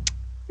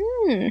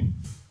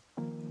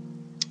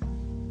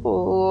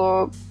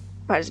 Oh,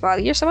 why does it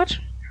bother you so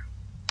much?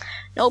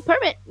 No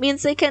permit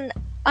means they can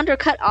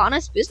undercut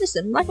honest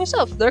businessmen like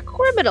myself. They're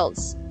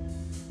criminals.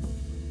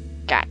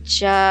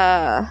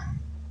 Gotcha.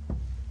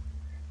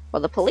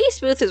 Well, the police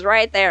booth is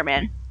right there,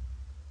 man.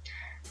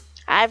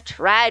 I've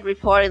tried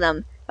reporting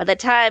them. By the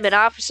time an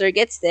officer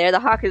gets there, the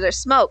hawkers are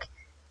smoke.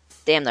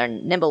 Damn, their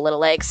nimble little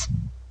legs.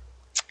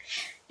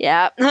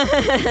 Yeah.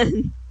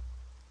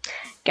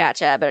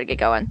 Gotcha, I better get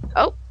going.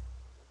 Oh.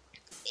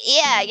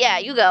 Yeah,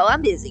 you go.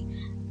 I'm busy.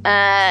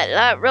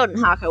 Rodent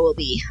Hawker will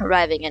be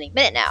arriving any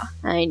minute now.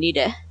 I need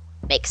to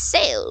make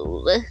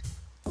sales.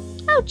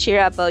 Oh, cheer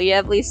up, Bo. You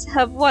at least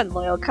have one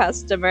loyal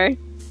customer.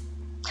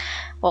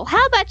 Well,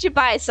 how about you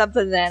buy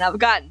something then? I've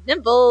got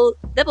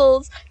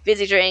nibbles,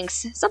 fizzy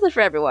drinks, something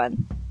for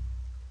everyone.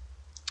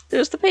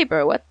 There's the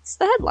paper. What's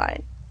the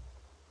headline?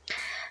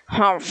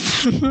 Oh,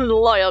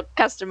 loyal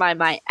customer,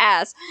 my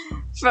ass.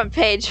 Front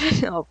page.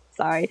 Oh,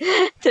 sorry.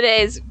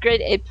 Today's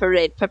grade 8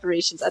 parade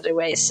preparations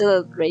underway.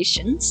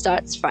 Celebration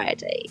starts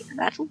Friday.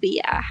 That'll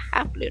be a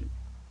happening.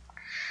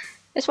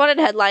 Just wanted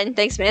a headline.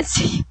 Thanks,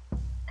 Nancy.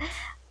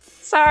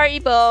 Sorry,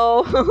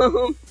 Bo.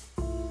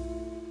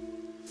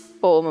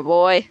 Oh, my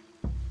boy.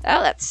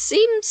 Well, that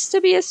seems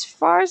to be as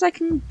far as I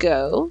can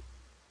go.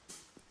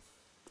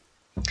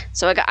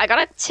 So I got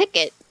a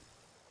ticket.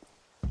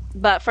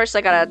 But first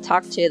I gotta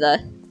talk to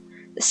the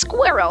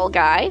squirrel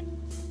guy.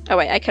 Oh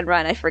wait, I can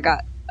run, I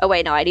forgot. Oh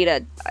wait, no, I need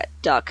a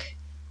duck.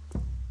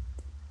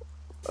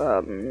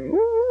 Not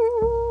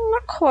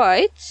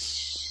quite.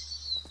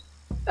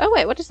 Oh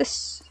wait, what is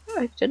this?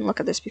 I didn't look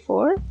at this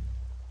before.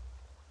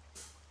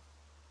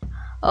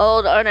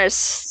 Old owner's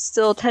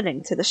still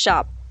tending to the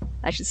shop.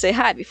 I should say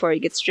hi before he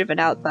gets driven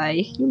out by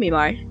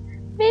Yumimar.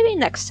 Maybe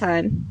next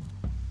time.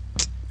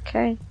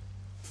 Okay.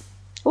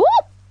 Whoop!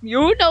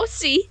 You know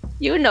see.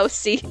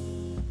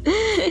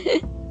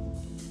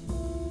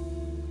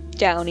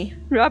 Downey.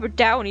 Robert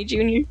Downey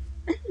Jr.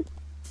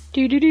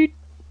 Doo-doo-doo.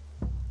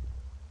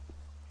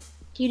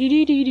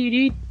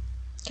 Doo-doo-doo-doo-doo.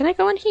 Can I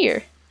go in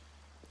here?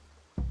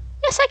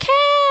 Yes, I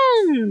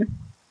can!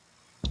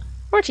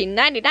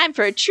 $14.99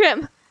 for a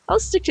trim. I'll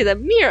stick to the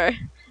mirror.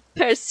 A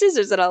pair of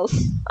scissors and I'll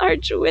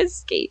arch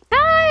whiskey.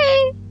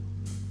 Hi!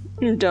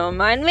 Don't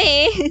mind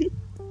me.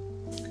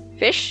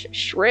 Fish,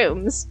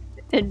 shrooms,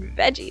 and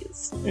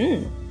veggies.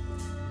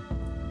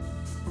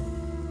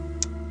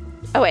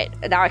 Oh wait,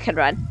 now I can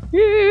run.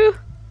 Whoa,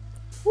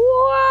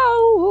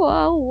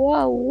 whoa,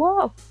 whoa,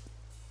 whoa.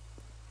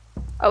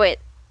 Oh wait,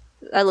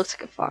 that looks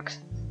like a fox.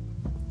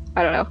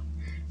 I don't know.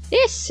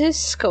 This is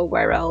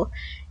Squirrel.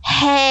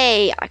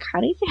 Hey, I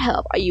kinda need your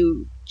help. Are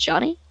you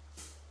Johnny?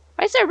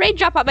 Why is there a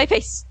raindrop on my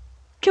face?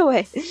 Go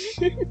away.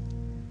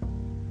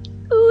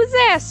 Who's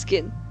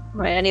asking?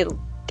 Right, I need to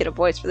get a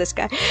voice for this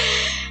guy.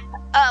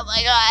 Oh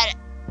my god.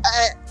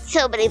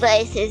 So many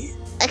voices.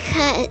 A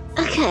cut.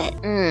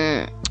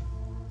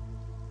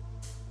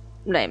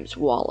 Name's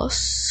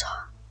Wallace.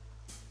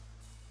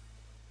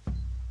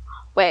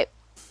 Wait,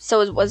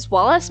 so was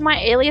Wallace my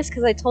alias?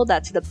 Because I told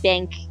that to the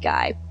bank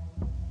guy.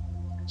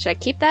 Should I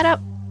keep that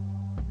up?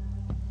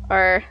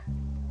 Or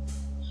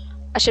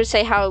I should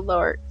say Howard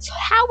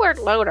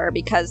Lotor,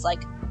 because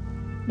like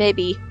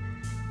maybe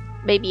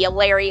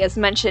Larry has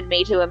mentioned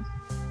me to him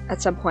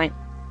at some point.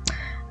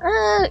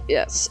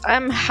 Yes,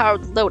 I'm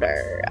Howard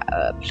Lotor.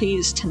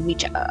 Pleased to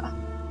meet ya.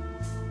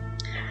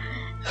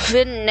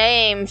 Fit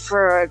name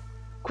for a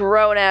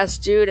grown-ass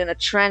dude in a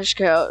trench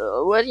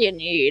coat. What do you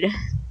need?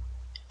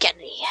 Get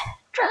me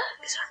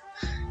drugs.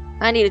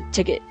 I need a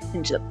ticket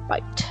into the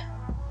fight.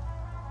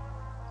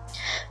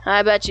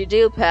 I bet you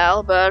do,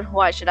 pal, but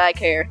why should I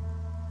care?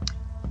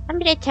 I'm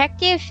a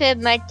detective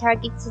and my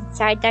target's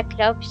inside that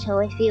club, so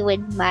if you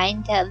wouldn't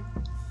mind,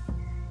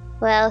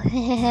 well,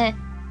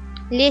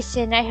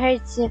 listen, I heard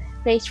it's a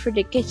place for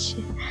the good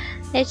shit.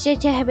 Let's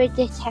just have a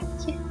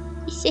detective.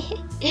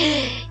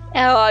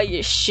 Oh, are you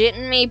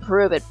shitting me?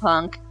 Prove it,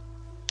 punk.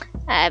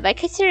 I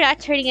consider not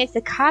turning against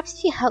the cops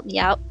if you help me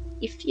out.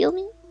 You feel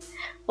me?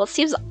 Well, it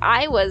seems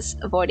I was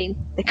avoiding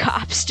the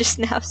cops just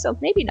now, so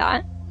maybe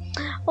not.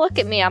 Look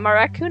at me, I'm a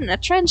raccoon in a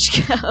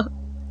trench coat.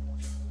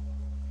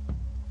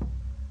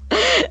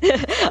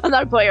 I'm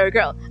not a boy or a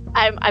girl.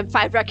 I'm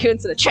 5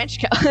 raccoons in a trench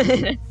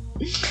coat.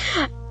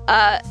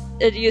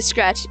 You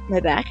scratch my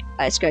back,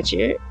 I scratch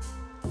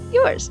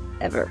yours.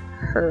 Ever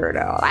heard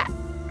of that?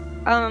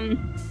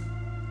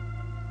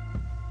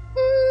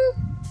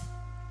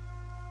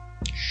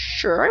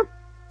 Sure.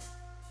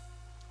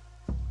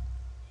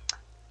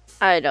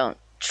 I don't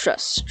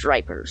trust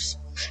stripers.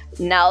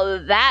 Now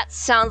that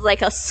sounds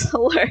like a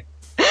slur,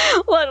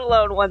 let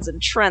alone ones in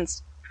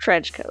trench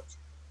coats.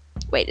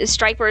 Wait, is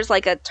stripers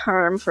like a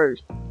term for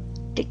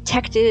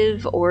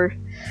detective or...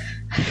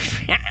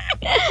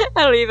 I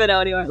don't even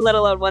know anymore, let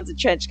alone ones in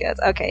trench coats.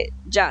 Okay,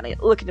 Johnny,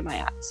 look into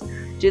my eyes.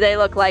 Do they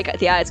look like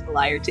the eyes of a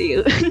liar to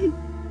you?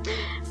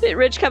 Bit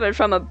rich coming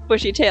from a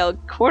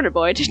bushy-tailed corner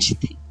boy, did you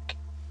think?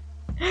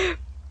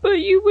 But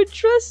you would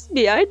trust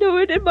me, I know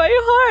it in my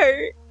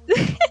heart.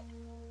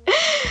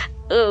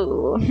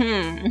 Oh,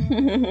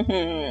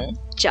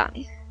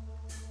 Johnny,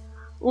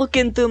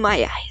 looking through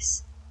my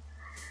eyes.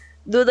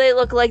 Do they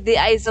look like the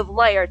eyes of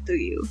liar to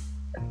you?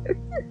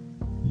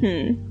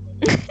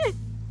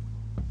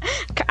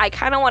 I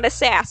kind of want to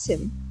sass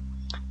him.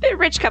 Bit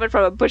rich coming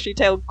from a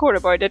bushy-tailed corner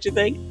boy, don't you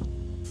think?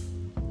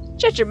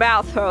 Shut your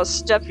mouth or I'll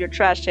stuff your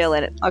trash tail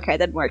in it. Okay,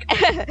 that didn't work.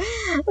 At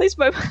least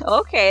my...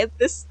 Okay,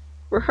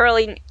 we're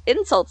hurling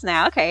insults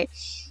now. Okay.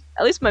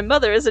 At least my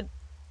mother isn't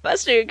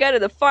busting your gun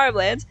in the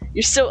farmlands.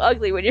 You're so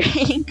ugly when you're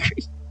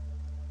angry.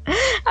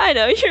 I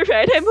know, you're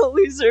right. I'm a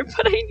loser,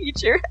 but I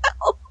need your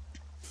help.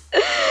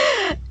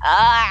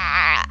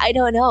 I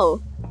don't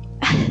know.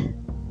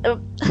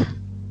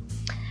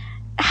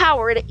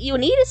 Howard, you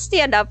need to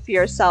stand up for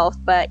yourself,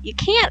 but you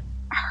can't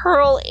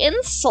hurl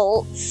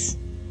insults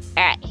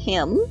at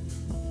him.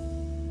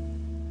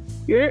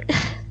 You're...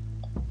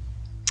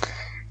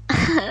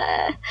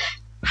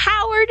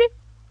 Howard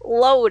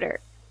Lotor.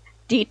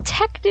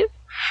 Detective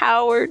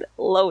Howard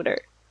Lotor.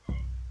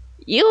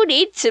 You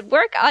need to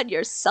work on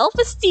your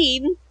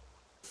self-esteem.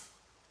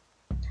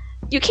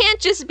 You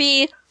can't just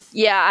be,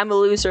 yeah, I'm a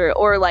loser,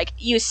 or like,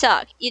 you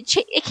suck. It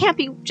can't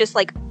be just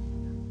like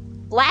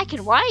black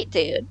and white,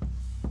 dude.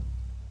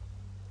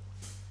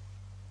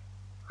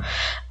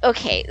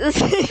 Okay,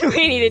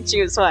 we need to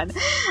choose one.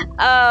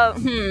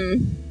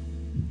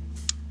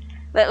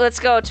 Let's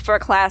go for a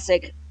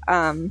classic.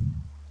 I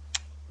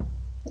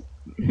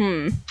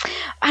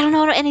don't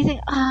know anything.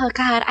 Oh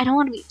God, I don't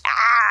want to be.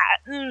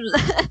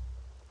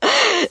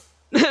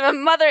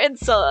 Mother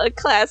insult, a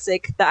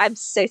classic. I'm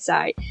so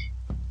sorry.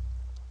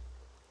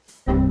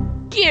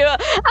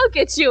 I'll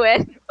get you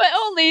in, but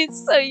only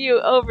so you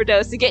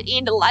overdose and get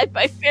eaten alive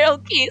by feral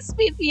geese.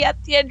 Meet me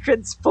at the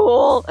entrance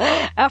pool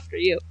after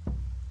you.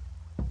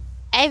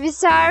 I'm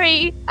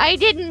sorry. I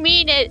didn't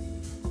mean it.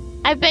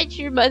 I bet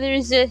your mother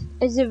is a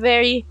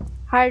very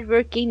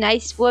hardworking,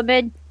 nice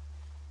woman.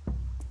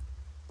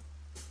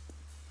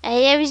 I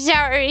am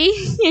sorry.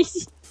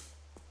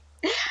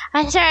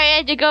 I'm sorry I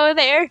had to go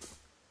there.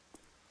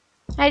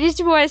 I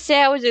just want to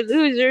say I was a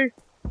loser.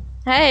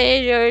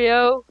 I don't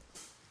know.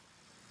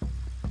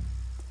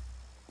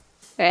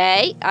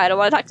 Hey, I don't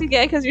want to talk to you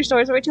again because your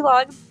stories are way too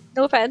long.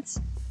 No offense.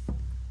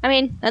 I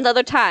mean,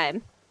 another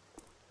time.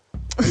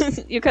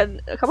 You can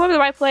come over to the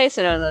right place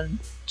and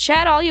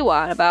chat all you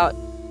want about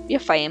your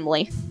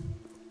family.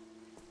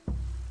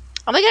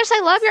 Oh my gosh,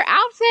 I love your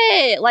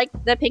outfit! Like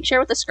the pink shirt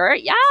with the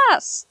skirt?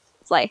 Yes!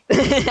 Slay.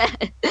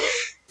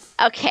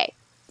 Okay.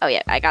 Oh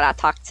yeah, I gotta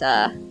talk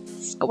to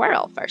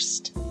Squirrel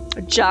first.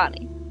 Or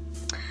Johnny.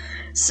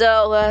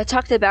 So,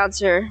 talk to the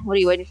bouncer. What are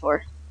you waiting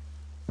for?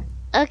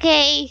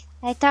 Okay,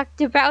 I talked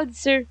to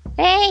bouncer.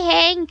 Hey,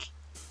 Hank!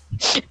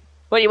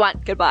 What do you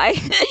want? Goodbye.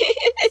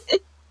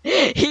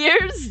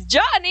 Here's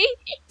Johnny!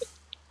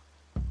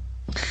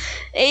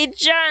 Hey,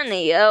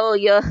 Johnny. Oh,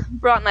 you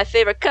brought my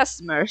favorite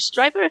customer.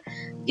 Striper,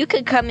 you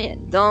can come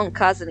in. Don't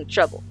cause any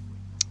trouble.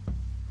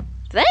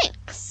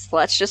 Thanks.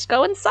 Let's just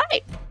go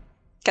inside.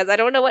 Because I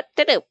don't know what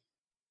to do.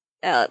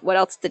 What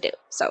else to do,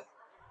 so.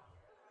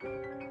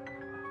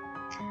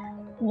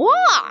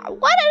 Wow,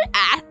 what an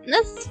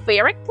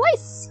atmospheric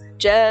place.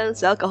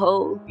 Jazz,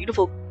 alcohol,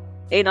 beautiful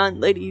canine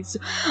ladies.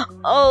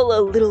 All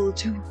a little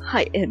too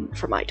high-end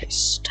for my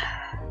taste.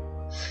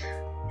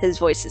 His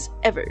voice is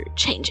ever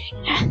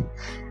changing.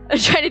 I'm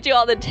trying to do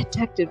all the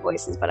detective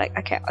voices, but I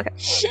can't. Okay.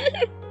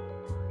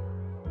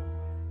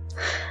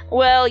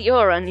 Well,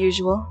 you're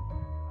unusual.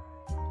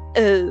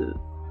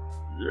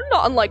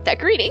 Not unlike that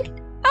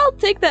greeting. I'll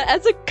take that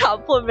as a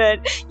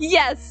compliment.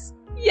 Yes,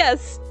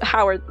 yes,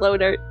 Howard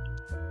Lotor.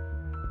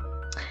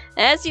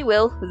 As you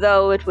will,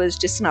 though it was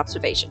just an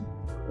observation.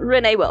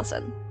 Renee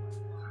Wilson.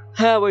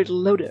 Howard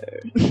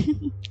Lotor.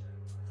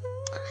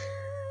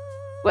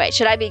 Wait,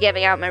 should I be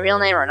giving out my real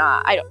name or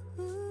not? I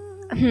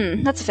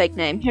don't... that's a fake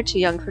name. You're too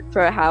young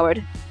for a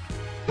Howard.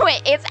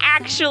 Wait, it's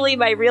actually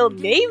my real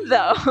name,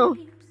 though.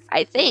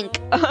 I think.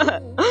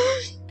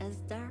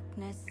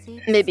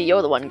 Maybe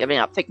you're the one giving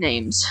out fake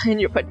names, and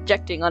you're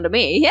projecting onto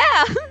me.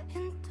 Yeah!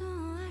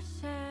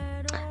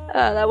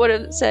 That would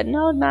have said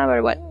no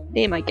matter what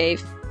name I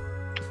gave.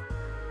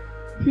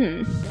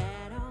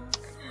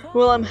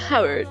 Well, I'm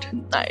Howard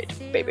tonight,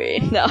 baby.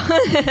 No.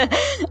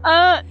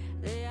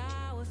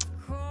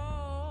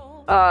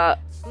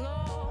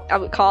 I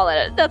would call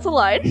it. That's a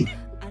line.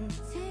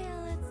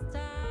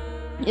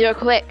 You're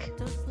quick.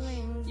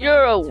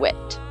 You're a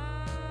wit.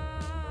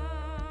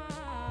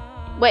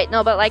 Wait,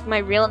 no, but like my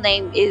real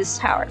name is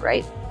Howard,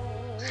 right?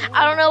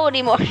 I don't know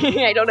anymore.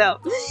 I don't know.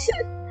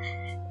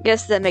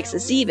 Guess that makes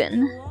us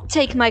even.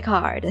 Take my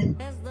card. Is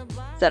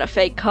that a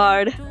fake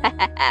card?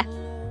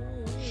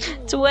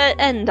 To what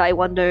end, I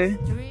wonder?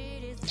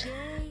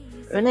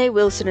 Renee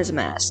Wilson is a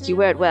mask. You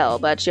wear it well,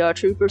 but your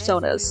true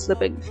persona is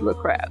slipping through the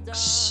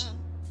cracks.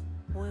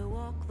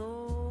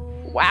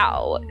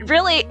 Wow.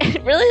 Really,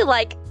 really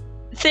like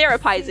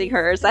therapizing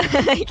her. Is that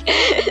like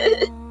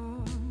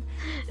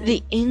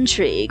the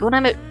intrigue? What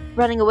am I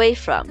running away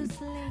from?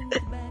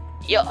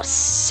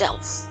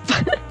 Yourself.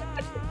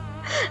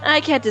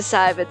 I can't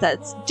decide if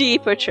that's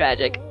deep or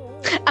tragic.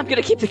 I'm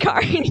gonna keep the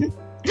card.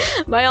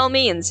 By all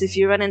means, if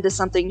you run into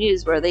something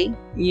newsworthy,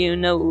 you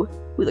know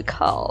who to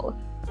call.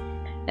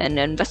 An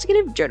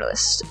investigative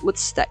journalist.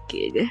 What's that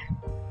gig?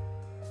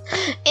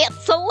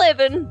 It's a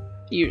living,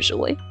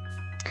 usually.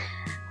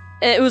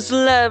 It was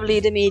lovely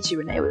to meet you,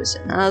 Renee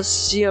Wilson. I'll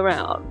see you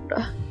around.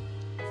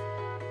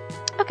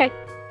 Okay.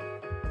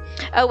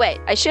 Oh wait,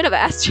 I should have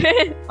asked her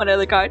one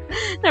other card.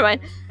 Never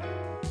mind.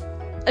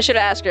 I should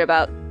have asked her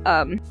about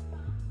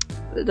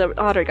the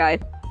otter guy.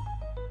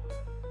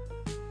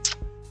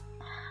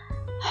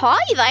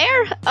 Hi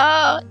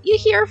there! You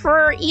here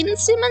for Ian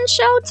Simmons'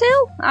 show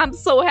too? I'm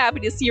so happy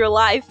to see you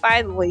live,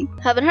 finally.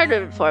 Haven't heard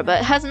of it before, but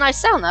it has a nice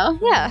sound though,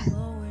 yeah.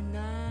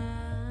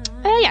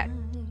 Yeah.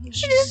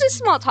 Should just do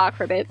small talk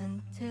for a bit.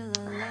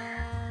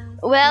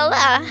 Well,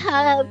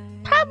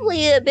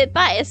 probably a bit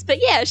biased, but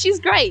yeah, she's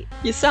great.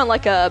 You sound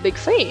like a big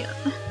fan.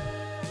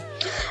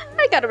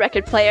 I got a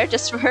record player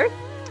just for her.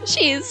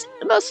 She's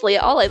mostly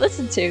all I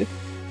listen to.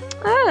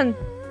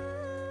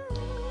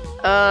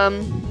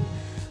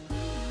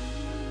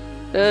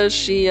 Does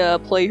she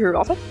play here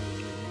often?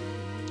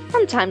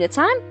 From time to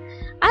time.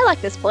 I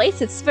like this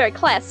place. It's very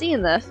classy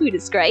and the food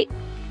is great.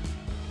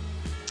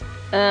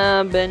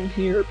 Been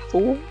here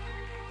before?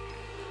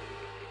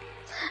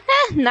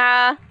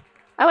 Nah.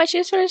 Oh, wait, she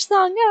just finished the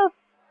song, no.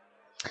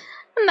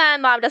 My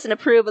mom doesn't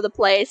approve of the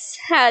place.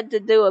 Had to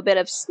do a bit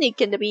of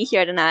sneaking to be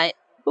here tonight.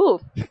 Ooh,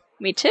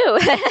 me too.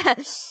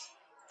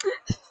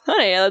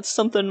 Honey, that's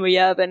something we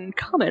have in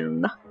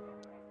common.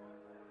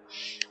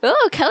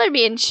 Oh, color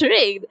me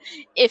intrigued.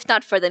 If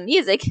not for the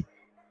music,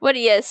 what are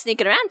you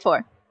sneaking around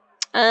for?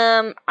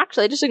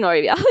 Actually, just ignore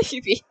you.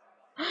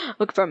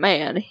 Look for a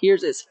man.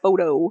 Here's his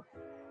photo.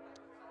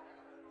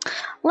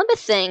 Let me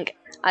think.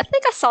 I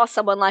think I saw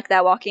someone like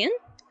that walk in.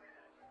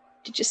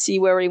 Did you see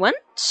where he went?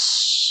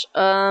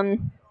 Did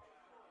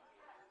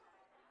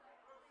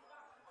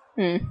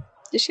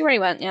you see where he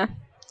went? Yeah.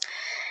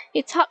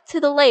 He talked to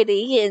the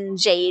lady in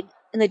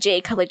the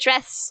jade-colored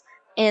dress,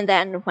 and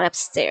then went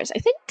upstairs, I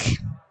think.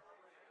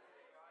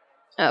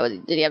 Oh,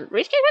 did he have a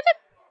briefcase with him?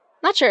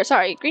 Not sure,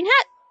 sorry. Green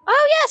hat?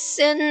 Oh, yes,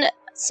 and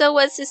so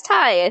was his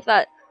tie. I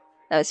thought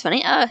that was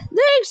funny.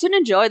 Thanks, and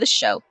enjoy the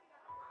show.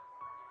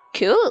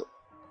 Cool.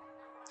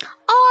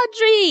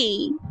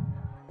 Audrey!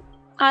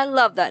 I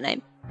love that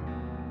name.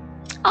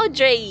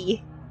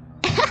 Audrey!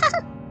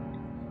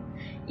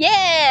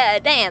 Yeah,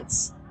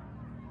 dance.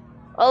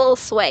 A little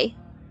sway.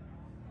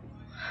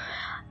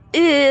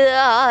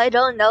 I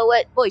don't know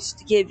what voice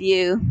to give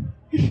you.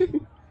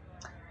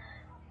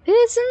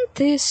 Isn't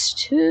this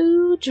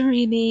too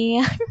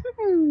dreamy?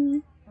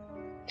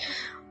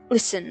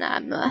 Listen,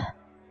 I'm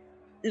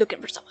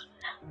looking for someone.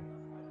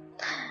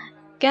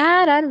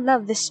 God, I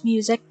love this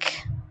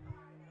music.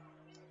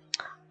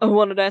 I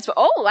want to dance.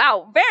 Oh,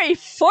 wow. Very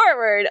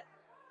forward.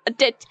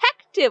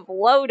 Detective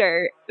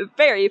Lotor.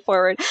 Very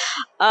forward.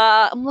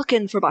 I'm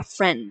looking for my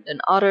friend, an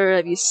otter.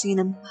 Have you seen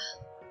him?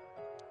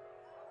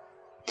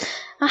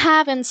 I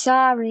haven't,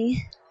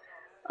 sorry.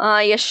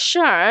 You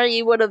sure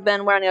you would have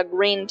been wearing a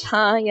green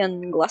tie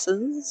and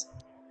glasses?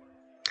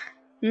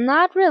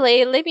 Not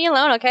really. Leave me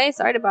alone, okay?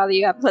 Sorry to bother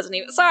you. I wasn't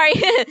even sorry.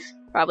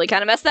 Probably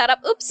kind of messed that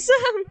up. Oops.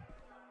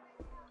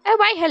 Oh,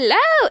 why,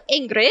 hello,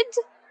 Ingrid.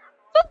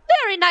 What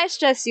very nice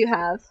dress you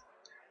have.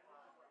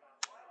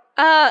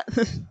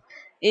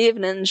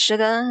 Evening,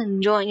 sugar.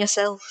 Enjoying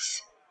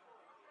yourself.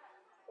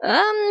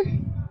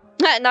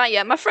 Not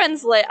yet. My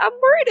friend's late. I'm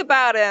worried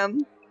about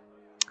him.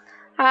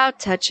 How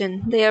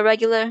touching. They are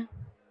regular?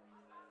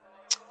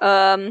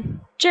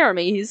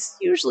 Jeremy. He's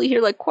usually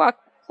here like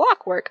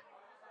clockwork.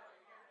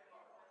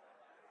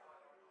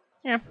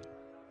 Yeah.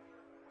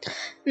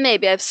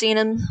 Maybe I've seen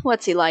him.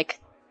 What's he like?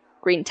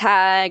 Green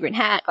tie, green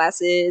hat,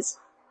 glasses.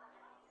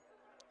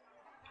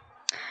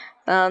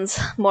 Sounds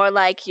more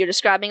like you're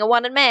describing a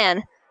wanted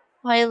man.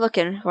 Why are you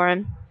looking for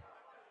him?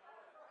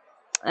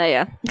 Oh,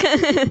 yeah.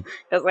 I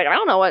was like, I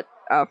don't know what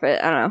outfit.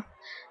 I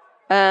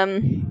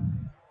don't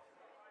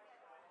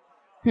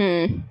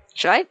know.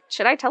 Should I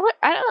tell her?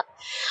 I don't know.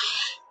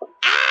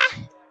 Ah!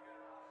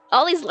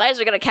 All these lies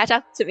are gonna catch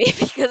up to me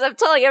because I'm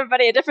telling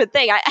everybody a different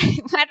thing. I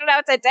don't know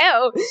what to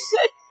do.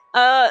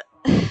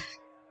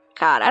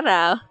 God, I don't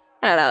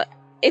know.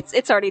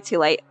 It's already too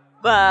late.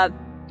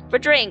 For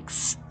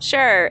drinks,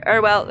 sure.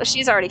 Or well,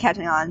 she's already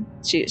catching on.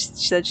 She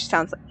said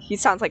he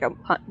sounds like a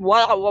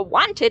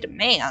wanted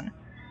man.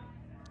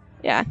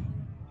 Yeah,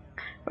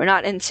 we're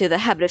not into the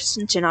habit of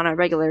snitching on our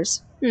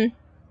regulars.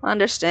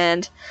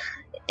 Understand.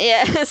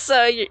 Yeah.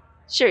 So you're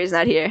sure he's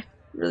not here?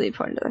 Really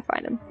important that I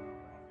find him.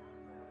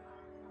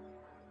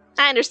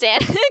 I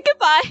understand.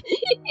 Goodbye.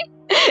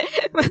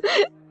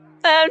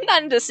 I'm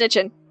not into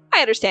snitching.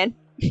 I understand.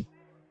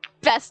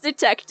 Best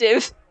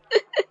detective.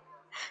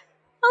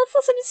 Oh, let's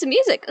listen to some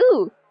music.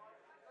 Ooh.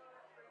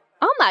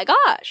 Oh my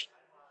gosh.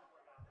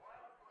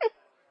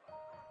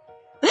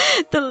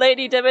 The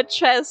Lady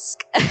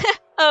Dimitrescu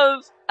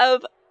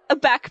of a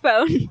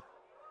Backbone.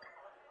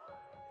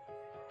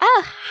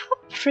 Ah, how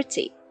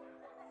pretty.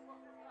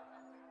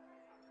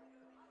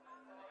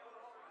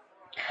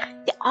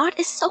 The art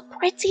is so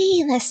pretty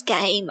in this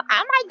game.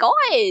 Oh my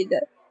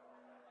god.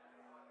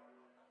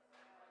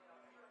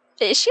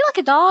 Is she like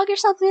a dog or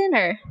something,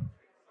 or?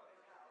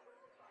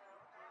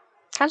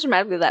 Kind of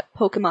reminds me of that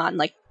Pokemon,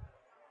 like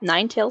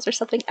Ninetales or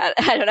something. I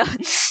don't know.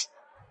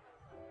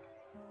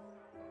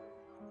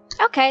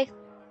 Okay.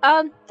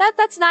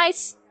 That's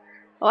nice.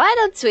 Why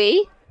don't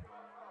we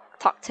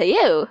talk to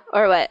you?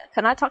 Or what?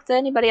 Can I talk to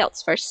anybody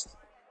else first?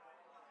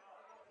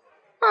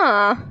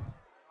 Huh.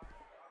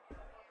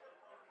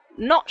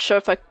 Not sure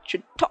if I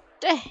should talk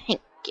to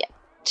Hank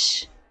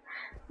yet.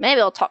 Maybe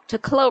I'll talk to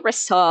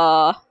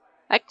Clarissa.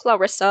 Hi,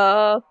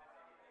 Clarissa.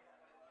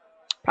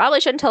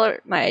 Probably shouldn't tell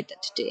her my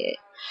identity.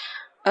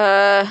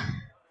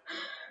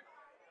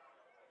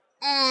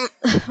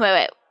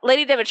 Wait.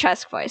 Lady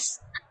Dimitrescu voice.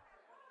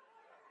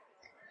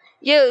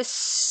 You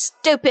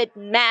stupid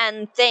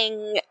man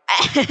thing.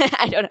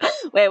 I don't know.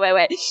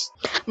 Wait.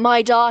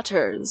 My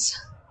daughters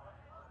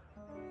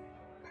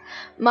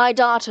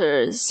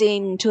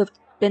seem to have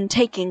been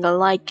taking a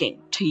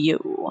liking to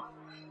you.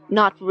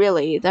 Not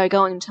really. They're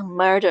going to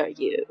murder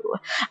you.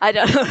 I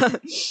don't know.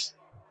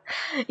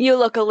 You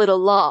look a little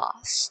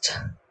lost.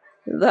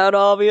 That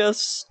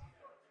obvious?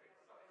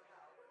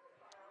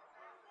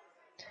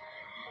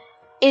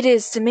 It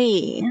is to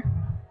me.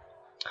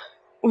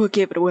 We'll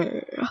give it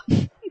away.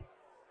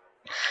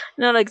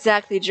 Not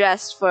exactly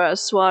dressed for a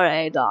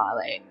soiree,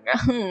 darling.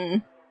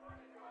 Are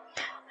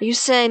you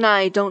saying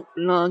I don't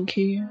belong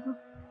here?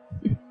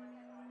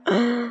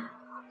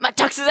 My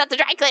tux is at the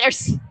dry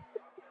cleaners!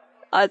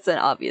 That's an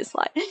obvious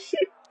lie.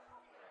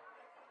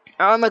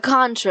 On the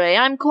contrary,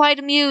 I'm quite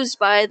amused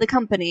by the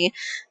company.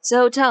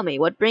 So tell me,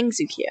 what brings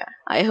you here?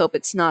 I hope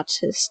it's not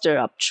to stir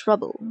up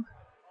trouble.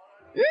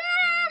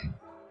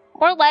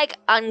 Or like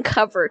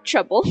uncover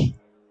trouble.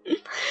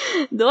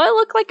 Do I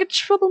look like a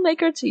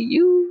troublemaker to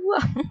you?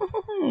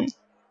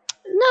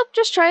 Nope,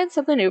 just trying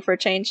something new for a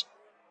change.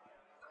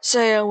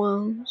 Say I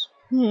was.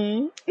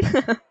 Do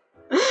I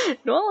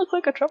look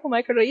like a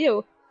troublemaker to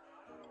you?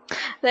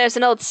 There's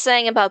an old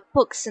saying about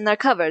books and their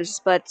covers,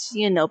 but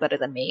you know better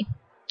than me.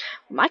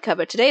 My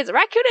cover today is a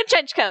raccoon in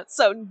trench coat,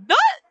 so not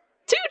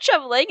too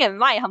troubling in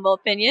my humble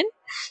opinion.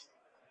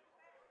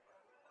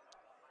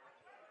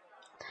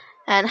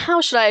 And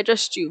how should I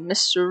address you,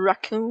 Mr.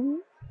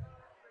 Raccoon?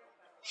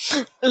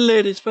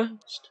 Ladies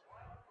first.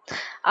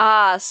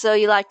 Ah, so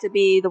you like to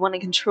be the one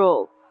in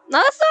control. No,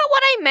 that's not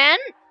what I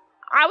meant.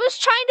 I was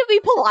trying to be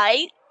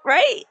polite,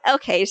 right?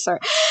 Okay,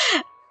 sorry.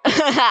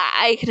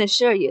 I can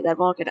assure you that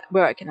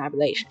we're in our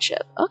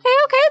relationship. Okay,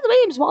 the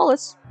name's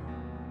Wallace.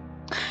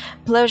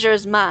 Pleasure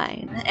is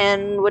mine.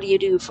 And what do you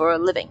do for a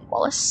living,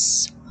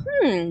 Wallace?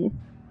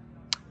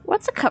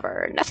 What's a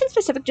cover? Nothing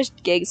specific,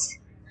 just gigs.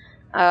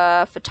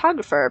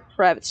 Photographer,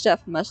 private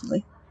stuff,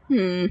 mostly.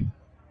 Look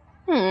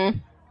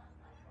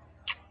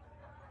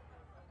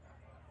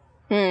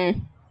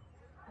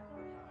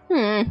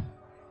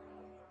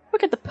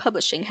at the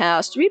publishing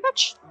house. Do you read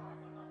much?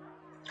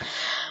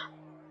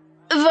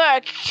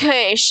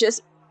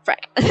 Voraciously.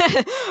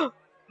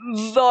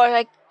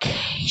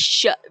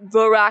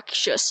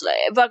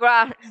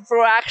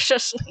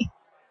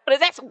 What is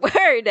that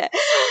word?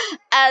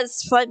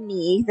 As for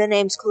me, the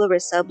name's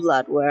Clarissa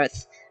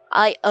Bloodworth.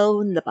 I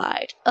own the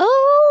bite.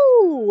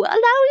 Oh, allow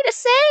me to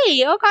say,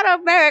 you've got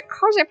a very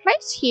cozy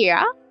place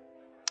here.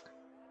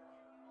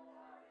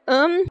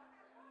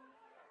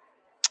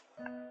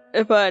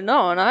 If I had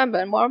known, I've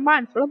been more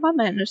mindful of my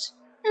manners.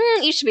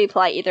 You should be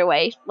polite either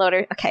way,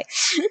 Lotor. Okay.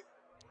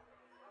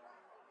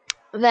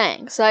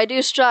 Thanks, I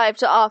do strive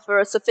to offer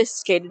a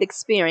sophisticated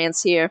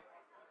experience here.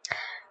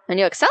 And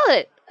you excel at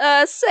it.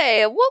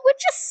 Say, what would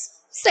you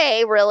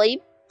say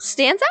really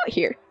stands out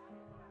here?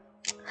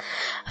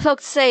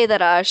 Folks say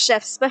that our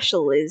chef's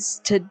special is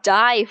to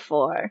die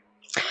for.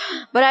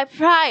 But I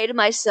pride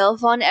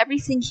myself on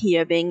everything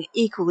here being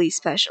equally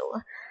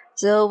special.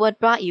 So what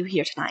brought you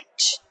here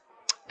tonight?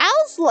 I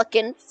was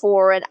looking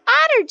for an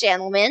otter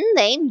gentleman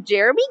named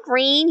Jeremy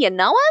Green. You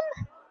know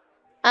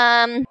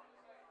him?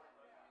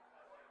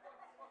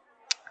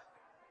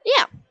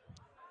 Yeah.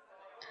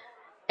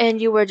 And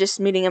you were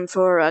just meeting him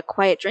for a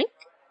quiet drink?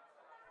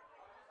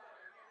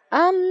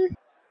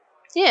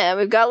 Yeah,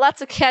 we've got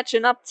lots of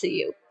catching up to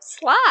you.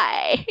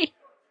 Sly!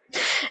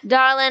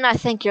 Darling, I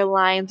think you're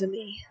lying to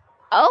me.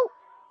 Oh?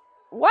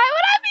 Why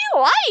would I be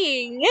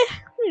lying?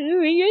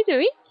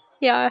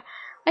 Yeah,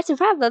 what's your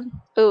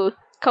problem? Ooh,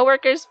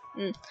 co-workers?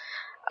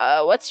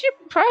 What's your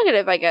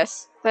prerogative, I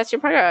guess? That's your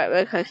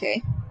prerogative,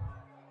 okay.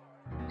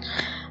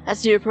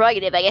 That's your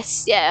prerogative, I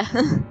guess, yeah.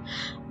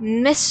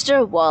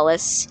 Mr.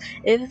 Wallace,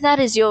 if that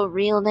is your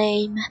real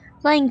name,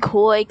 Playing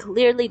coy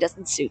clearly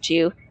doesn't suit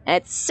you,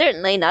 and it's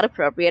certainly not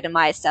appropriate in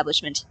my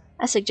establishment.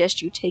 I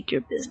suggest you take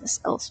your business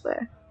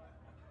elsewhere.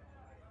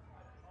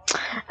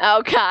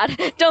 Oh god,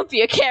 don't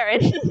be a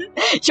Karen.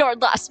 You're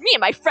lost. Me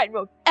and my friend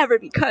won't ever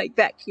be coming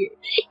back here.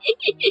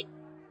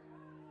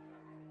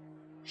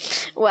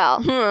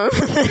 Well,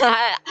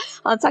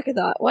 on second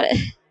thought, what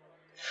did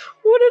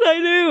I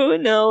do?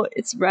 No,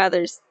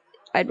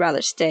 I'd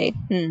rather stay.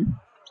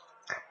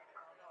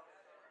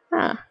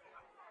 Huh.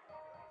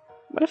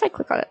 What if I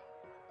click on it?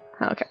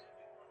 Oh, okay.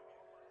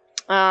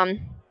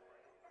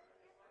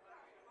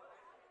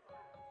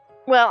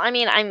 Well, I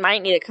mean, I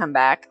might need to come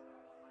back.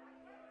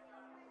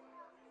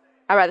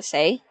 I'd rather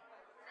say.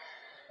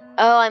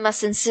 Oh, I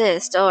must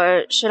insist.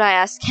 Or should I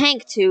ask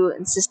Hank to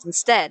insist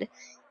instead?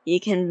 He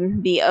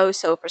can be oh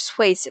so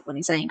persuasive when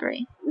he's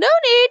angry. No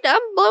need,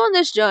 I'm blowing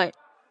this joint.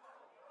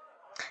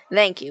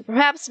 Thank you.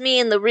 Perhaps me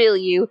and the real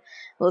you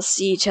will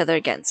see each other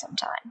again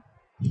sometime.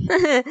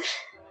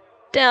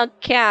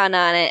 Don't count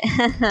on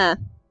it.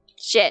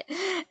 Shit.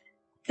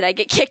 Did I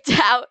get kicked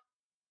out?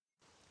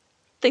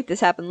 I think this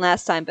happened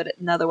last time, but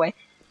another way.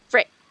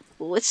 Frick.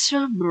 What's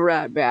her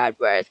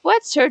worth?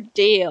 What's her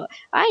deal?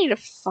 I need to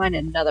find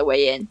another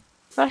way in.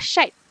 Oh,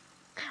 shit.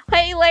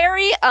 Hey,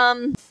 Larry,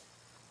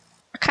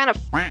 kind of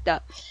f***ed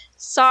up.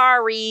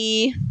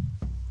 Sorry.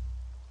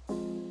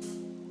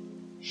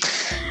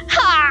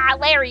 Ha,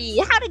 Larry,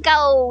 how'd it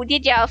go?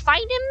 Did you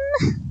find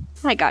him?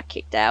 I got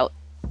kicked out.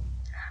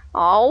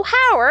 Oh,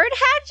 Howard,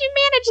 how'd you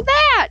manage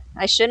that?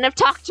 I shouldn't have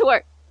talked to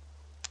her.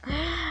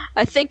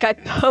 I think I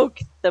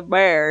poked the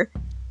bear.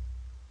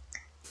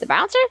 The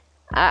bouncer?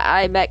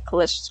 I met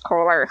Clarissa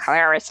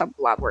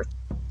Bloodworth.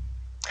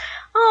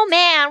 Oh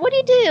man, what do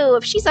you do?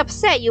 If she's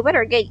upset, you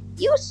better get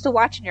used to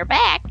watching your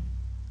back.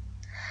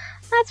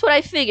 That's what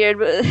I figured,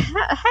 but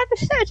how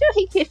do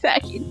I get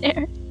back in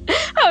there?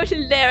 Oh,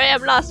 Larry,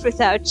 I'm lost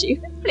without you.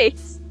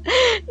 Please.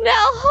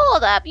 Now,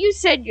 hold up. You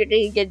said you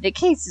didn't get into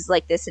cases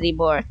like this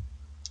anymore.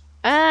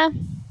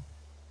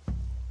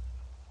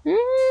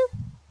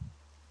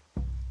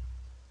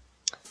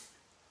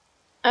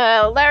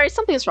 Larry,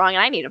 something's wrong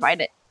and I need to find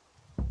it.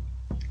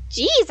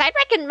 Jeez, I'd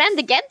recommend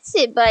against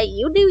it, but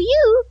you do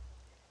you.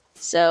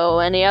 So,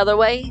 any other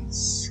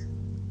ways?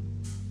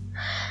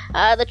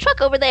 The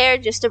truck over there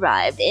just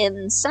arrived,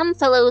 and some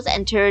fellows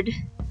entered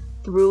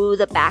through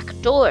the back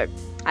door.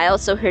 I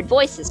also heard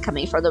voices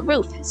coming from the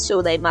roof,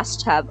 so they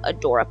must have a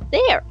door up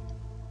there.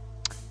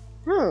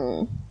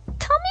 Tell me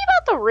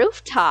about the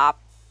rooftop.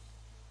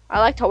 I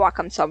like to walk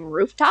on some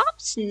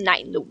rooftops,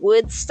 night in the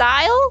woods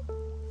style.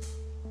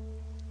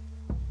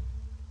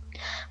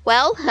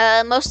 Well,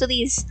 most of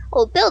these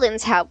old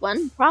buildings have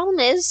one. Problem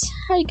is,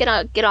 how are you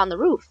gonna get on the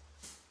roof?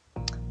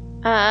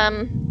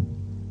 I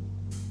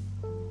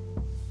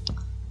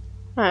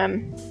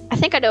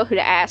think I know who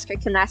to ask. I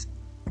can ask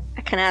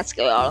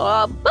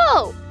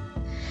Bo,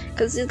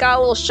 because he's got a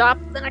little shop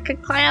that I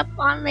could climb up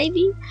on,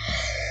 maybe.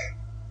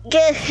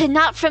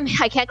 Not from.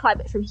 I can't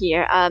climb it from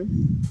here.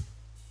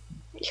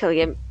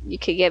 You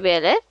could give me a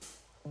lift.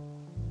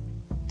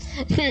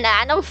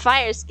 Nah, no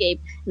fire escape.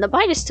 And the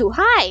bite is too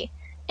high.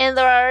 And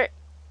are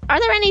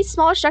there any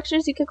small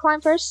structures you could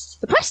climb first?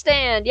 The press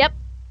stand. Yep.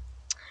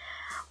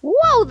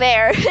 Whoa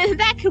there!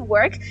 That could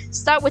work.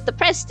 Start with the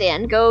press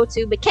stand, go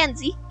to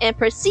Mackenzie, and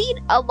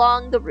proceed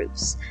along the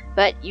roofs.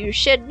 But you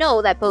should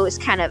know that Bo is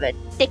kind of a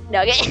thick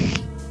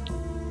nugget.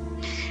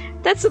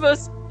 That's the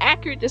most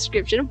accurate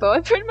description of Bo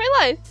I've heard in my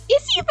life.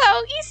 Is he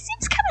though? He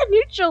seems kind of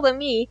neutral to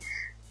me.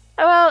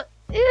 Well,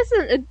 he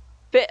isn't a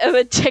bit of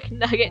a dick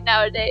nugget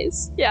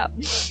nowadays. Yeah.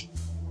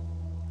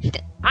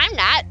 I'm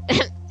not.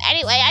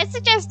 Anyway, I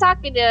suggest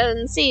talking to him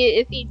and see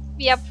if he'd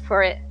be up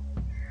for it.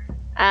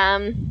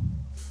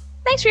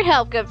 Thanks for your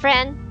help, good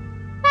friend.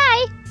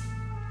 Bye.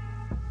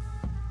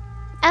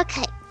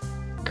 Okay.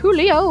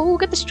 Coolio,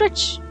 get the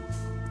stretch.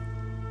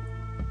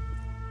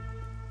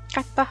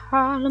 Got the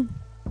Harlem.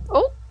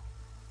 Oh.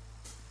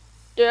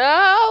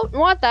 Don't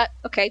want that.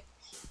 Okay.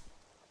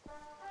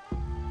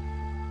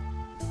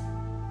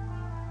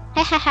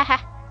 Ha ha ha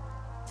ha.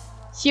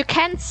 You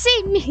can't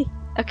see me.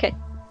 Okay.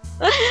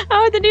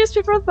 Oh, the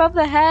newspaper above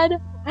the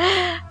head.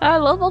 I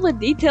love all the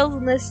details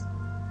in this.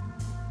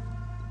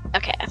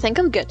 Okay, I think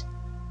I'm good.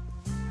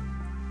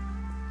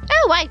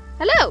 Oh, why,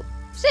 hello,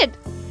 Sid.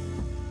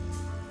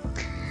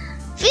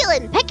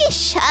 Feeling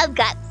peckish? I've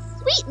got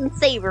sweet and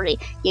savory.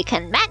 You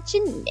can match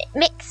and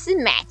mix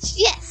and match.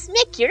 Yes,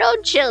 make your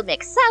own chill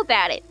mix. How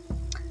about it?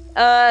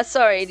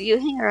 Sorry, do you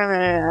hang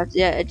around?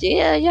 Yeah, do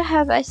you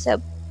have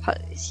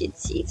pumpkin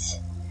seeds?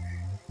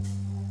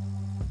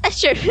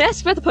 Sure,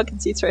 ask about the pumpkin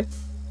seeds first.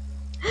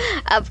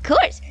 Of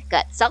course,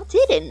 got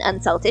salted and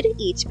unsalted.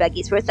 Each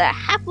buggy's worth a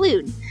half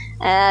loon.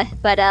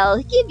 But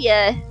I'll give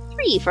you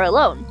 3 for a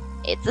loan.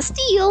 It's a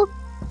steal.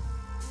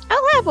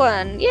 I'll have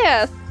one,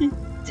 yeah.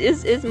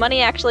 Is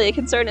money actually a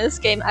concern in this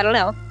game? I don't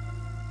know.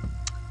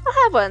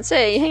 I'll have one.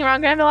 Say, you hang around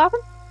Granville often?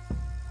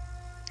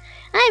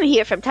 I'm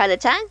here from time to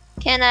time.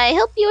 Can I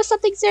help you with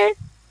something, sir?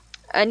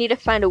 I need to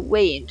find a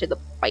way into the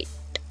fight.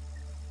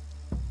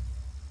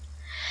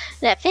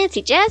 That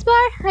fancy jazz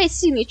bar? I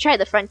assume you tried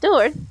the front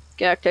door.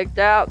 Got kicked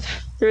out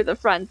through the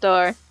front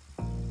door.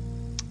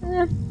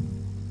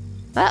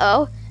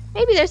 Uh-oh.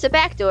 Maybe there's a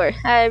back door.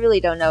 I really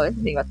don't know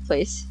anything about the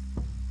place.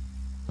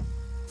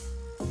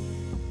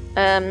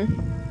 Heard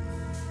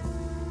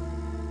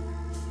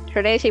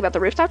anything about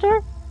the rooftop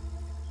door?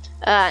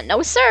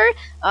 No sir.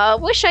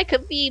 Wish I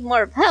could be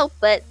more of help,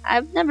 but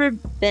I've never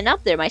been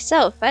up there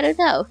myself. I don't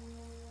know.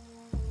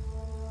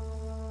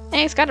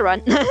 Thanks, gotta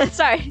run.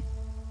 Sorry.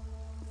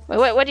 Wait,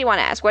 what do you want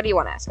to ask? What do you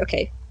want to ask?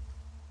 Okay.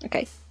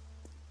 Okay.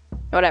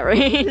 Whatever.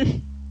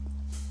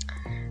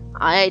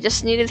 I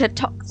just needed to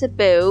talk to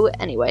Bo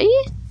anyway.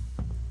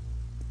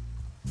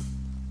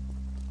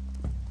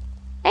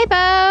 Hey,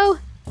 Bo!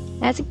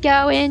 How's it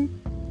going?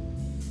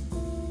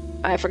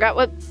 I forgot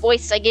what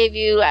voice I gave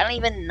you. I don't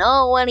even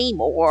know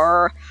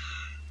anymore.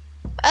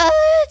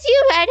 Do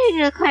you mind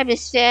to climb the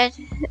stand?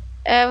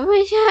 I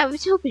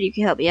was hoping you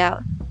could help me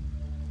out.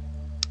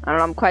 I don't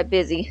know, I'm quite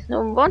busy.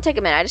 No, it won't take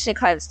a minute. I just need to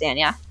climb the stand,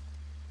 yeah?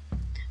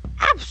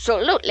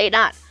 Absolutely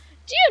not.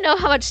 Do you know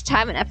how much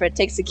time and effort it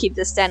takes to keep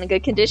this stand in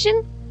good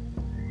condition?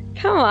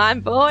 Come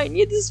on, boy, I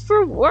need this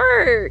for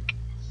work.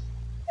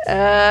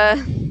 What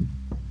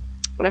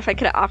if I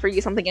could offer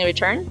you something in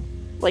return?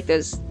 Like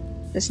those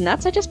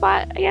nuts I just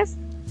bought, I guess?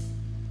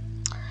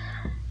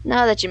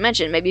 Now that you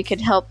mention it, maybe you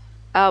could help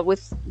out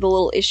with the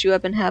little issue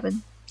I've been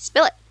having.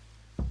 Spill it.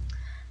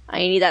 I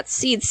need that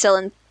seed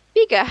selling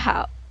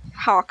Pika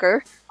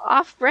Hawker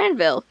off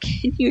Granville.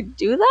 Can you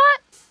do that?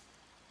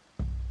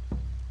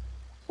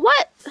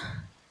 What?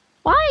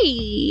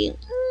 Why?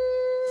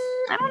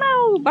 I don't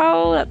know,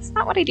 Bo. That's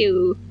not what I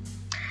do.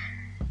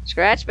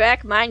 Scratch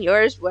back, mine,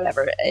 yours,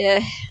 whatever.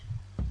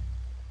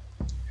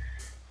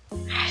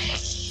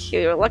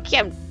 You're lucky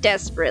I'm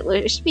desperate.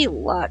 There should be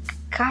luck.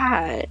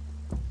 God.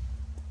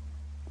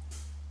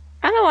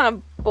 I don't want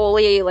to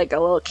bully like a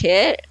little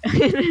kid.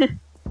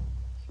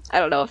 I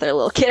don't know if they're a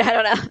little kid. I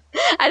don't know.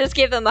 I just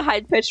gave them a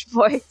high-pitched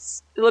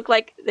voice. They look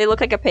like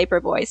a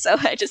paper boy, so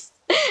I just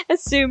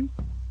assumed.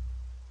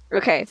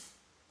 Okay.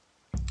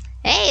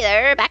 Hey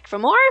there, back for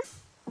more?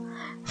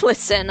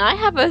 Listen, I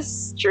have a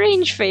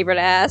strange favor to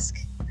ask.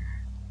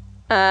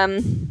 Hey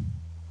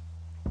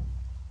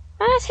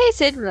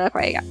Sid, look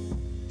what I got.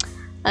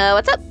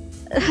 What's up?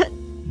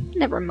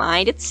 Never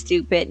mind, it's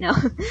stupid. No.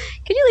 Can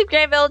you leave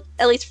Granville,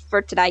 at least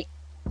for tonight?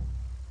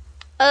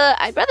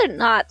 I'd rather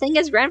not. Thing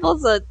is,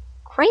 Granville's a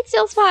great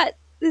sale spot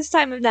this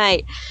time of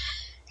night.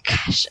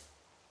 Gosh,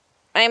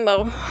 I'm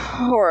a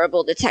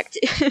horrible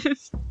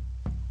detective.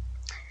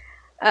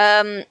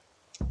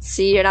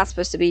 See, you're not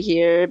supposed to be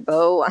here.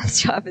 Bo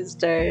wants you off his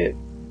turf.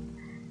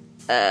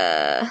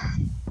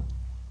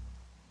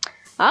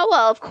 Oh,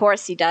 well, of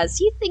course he does.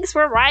 He thinks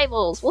we're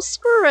rivals. Well,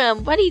 screw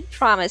him. What did he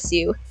promise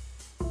you?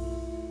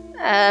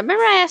 Remember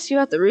I asked you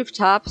about the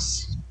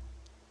rooftops?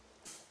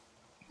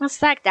 What's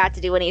that got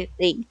to do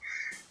anything?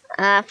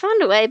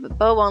 Found a way, but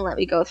Bo won't let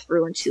me go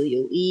through until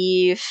you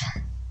leave.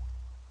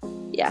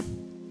 Yeah.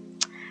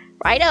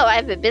 Righto, I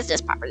have a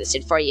business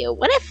proposition for you.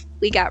 What if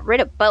we got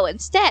rid of Bo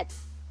instead?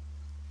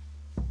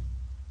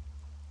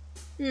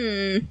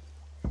 Okay,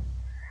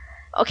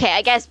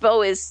 I guess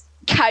Bo is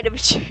kind of a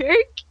jerk.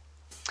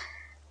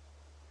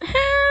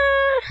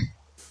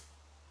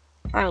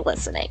 I'm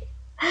listening.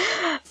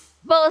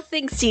 Bo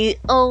thinks he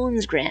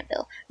owns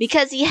Granville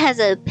because he has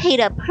a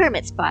paid-up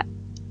hermit spot.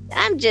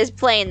 I'm just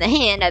playing the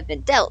hand I've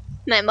been dealt.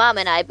 My mom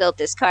and I built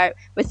this cart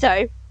with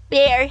our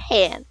bare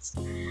hands.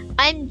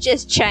 I'm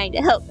just trying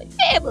to help my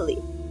family.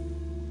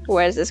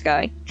 Where's this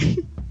going?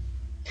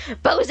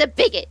 Bo's a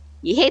bigot.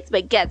 He hates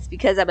my guts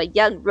because I'm a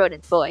young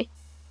rodent boy.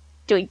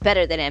 Doing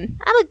better than him.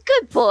 I'm a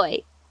good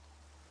boy.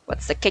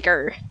 What's the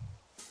kicker?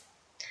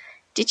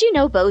 Did you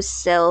know Bo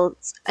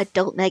sells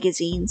adult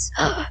magazines?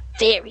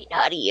 Very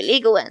naughty,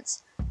 illegal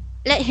ones.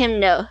 Let him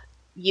know.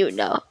 You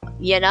know.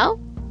 You know?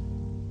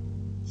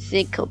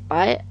 Think he'll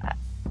buy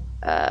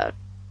it?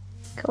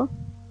 Cool.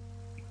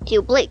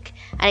 He'll blink.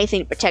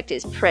 Anything to protect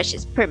his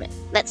precious permit.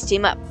 Let's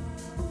team up.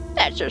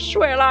 That's a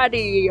swell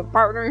idea,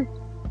 partner.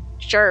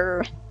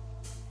 Sure.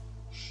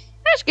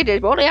 Let's get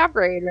this body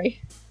upgraded, right?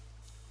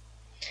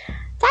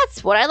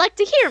 That's what I like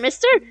to hear,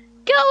 mister.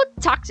 Go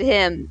talk to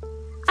him.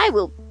 I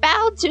will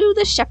bow to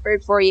the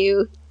shepherd for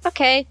you.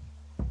 Okay.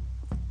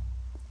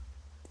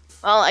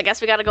 Well, I guess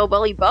we gotta go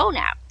bully Bo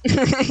now.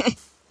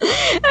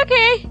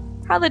 Okay.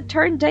 How the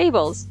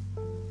turntables.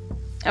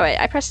 Oh wait,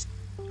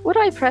 what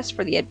do I press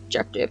for the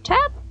objective?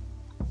 Tab?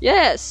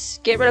 Yes.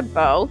 Get rid of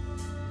Bo.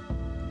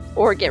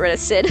 Or get rid of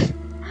Sid.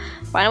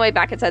 Find a way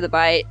back inside the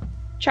bite.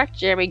 Track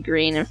Jeremy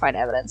Green and find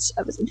evidence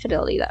of his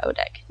infidelity that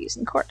Odette used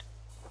in court.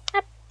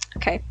 Yep.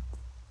 Okay.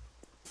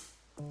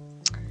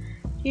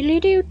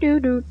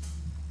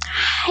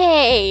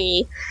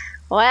 Hey!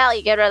 Well,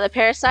 you get rid of the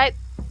parasite.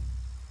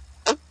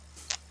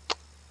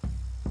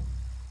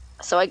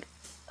 So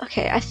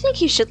okay, I think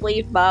you should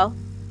leave, Bo.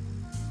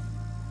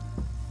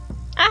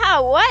 Ah,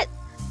 what?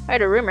 I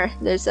heard a rumor.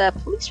 There's a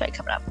police raid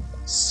coming up.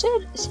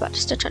 Sid is about to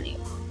stitch on you.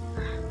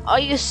 Are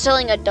you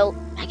selling adult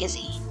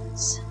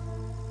magazines?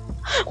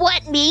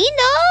 What, me?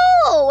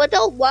 No! I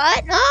don't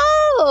what?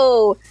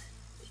 No!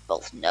 We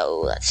both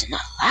know that's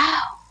not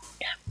allowed.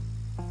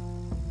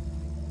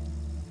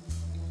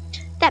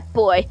 That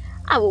boy,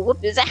 I will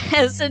whoop his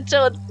ass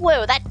until it's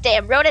blue. That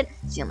damn rodent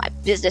steal my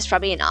business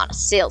from me and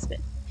honest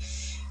salesman.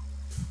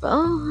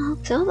 Well, I'll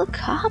tell the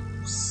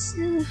cops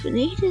if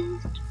needed.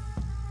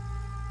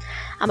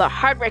 I'm a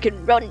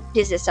hard-working rodent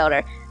business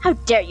owner. How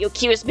dare you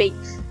accuse me?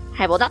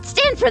 I will not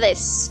stand for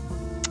this.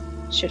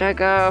 Should I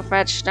go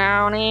fetch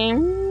Downy?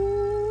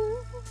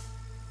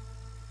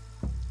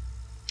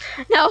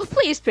 No,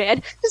 please,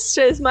 man. This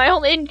is my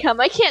only income.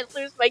 I can't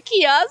lose my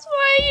kiosk.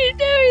 Why are you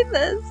doing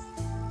this?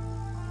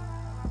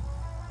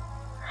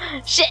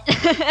 Shit.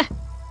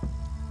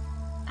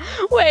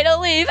 Way to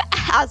leave,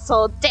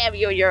 asshole. Damn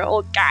you, you're an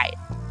old guy.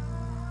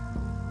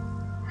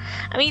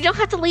 I mean, you don't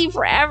have to leave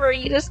forever.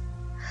 You just...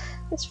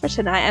 It's for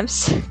tonight. I'm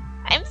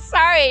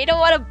sorry. I don't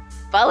want to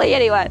bully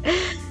anyone.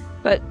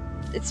 But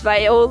it's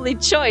my only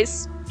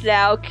choice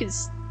now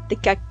because they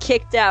got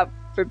kicked out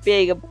for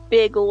being a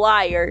big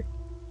liar.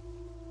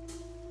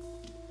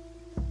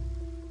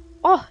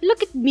 Oh,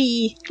 look at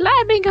me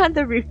climbing on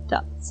the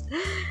rooftops.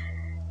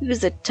 Who's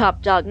the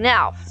top dog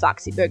now,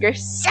 Foxy Burger?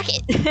 Suck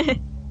it!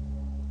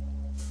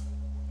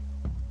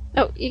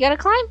 Oh, you gotta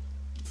climb?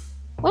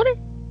 Lotor?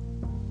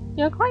 You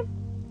gotta climb?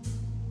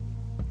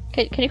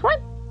 Can you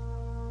climb?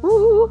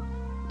 Woo!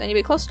 Then you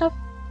be close enough.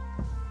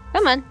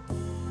 Come on.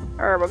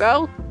 There we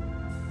go.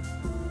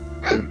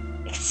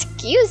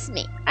 Excuse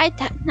me, I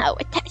don't know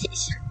what that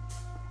is.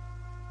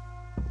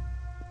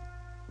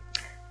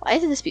 Why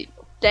isn't this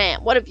beautiful?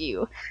 Damn, what a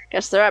view.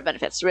 Guess there are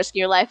benefits to risking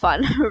your life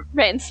on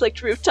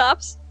rain-slicked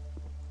rooftops.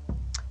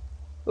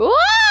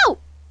 Whoa!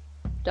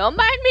 Don't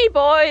mind me,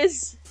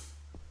 boys.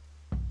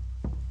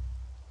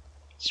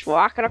 Just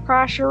walking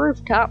across your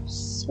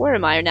rooftops. Where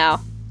am I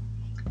now?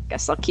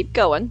 Guess I'll keep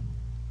going.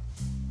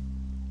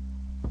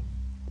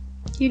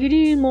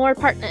 More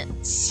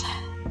apartments.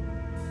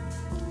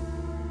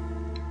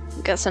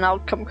 Guessing I'll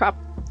come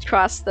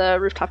across the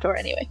rooftop door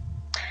anyway.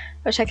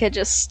 Wish I could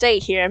just stay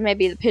here and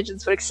maybe the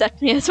pigeons would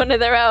accept me as one of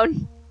their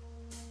own.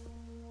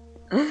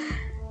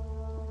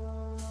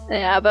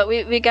 Yeah, but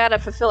we gotta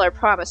fulfill our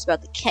promise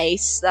about the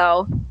case,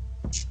 though.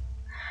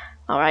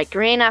 Alright,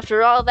 Green,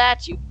 after all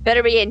that, you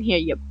better be in here,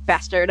 you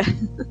bastard.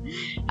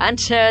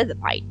 Enter the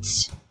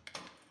bite.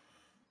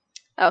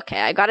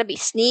 Okay, I gotta be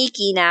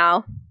sneaky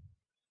now.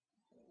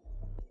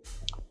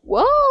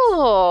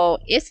 Whoa!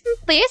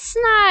 Isn't this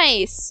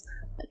nice?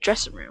 A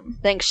dressing room.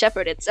 Thanks,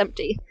 Shepard, it's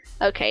empty.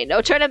 Okay,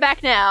 no turning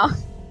back now.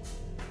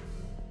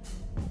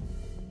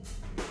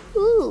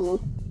 Ooh.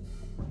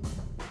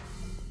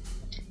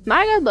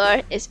 Margot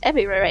Lure is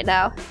everywhere right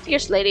now.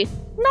 Fierce lady.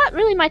 Not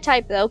really my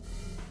type, though.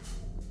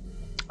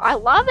 I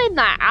love it,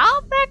 that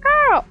outfit,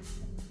 girl!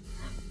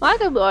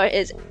 Margot Lure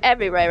is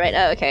everywhere right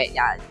now. Okay,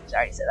 yeah, I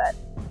already said that.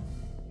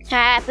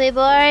 Happy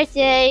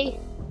birthday,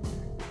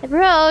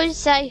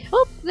 Rose. I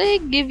hope they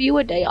give you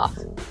a day off.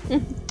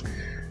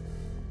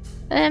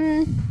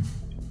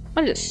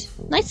 What is this?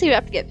 Nicely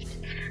wrapped gift.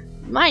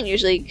 Mine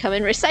usually come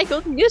in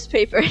recycled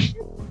newspaper.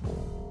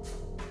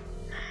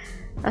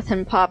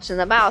 Nothing pops in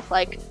the mouth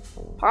like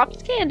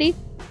popped candy.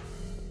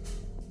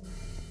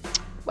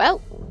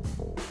 Well,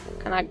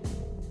 can I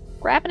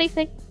grab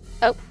anything?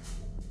 Oh,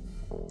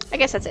 I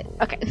guess that's it.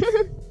 Okay.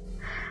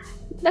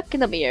 Look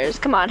in the mirrors.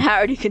 Come on,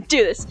 Howard, you can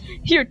do this.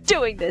 You're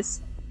doing this.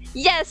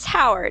 Yes,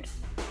 Howard.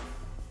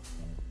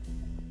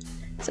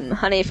 Some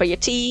honey for your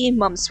tea.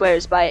 Mom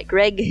swears by it.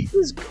 Greg.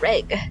 Who's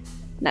Greg?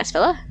 Nice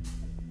fella.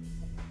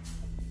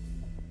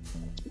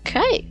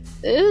 Okay.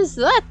 Is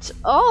that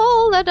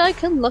all that I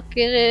can look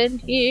in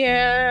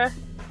here?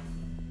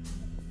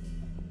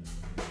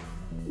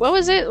 What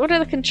was it? What are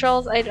the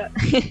controls? I don't...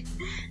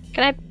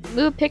 Can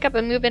I pick up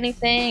and move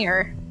anything,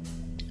 or...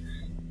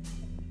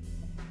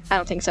 I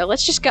don't think so.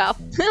 Let's just go.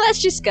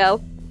 Let's just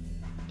go.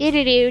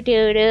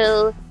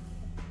 Do-do-do-do-do.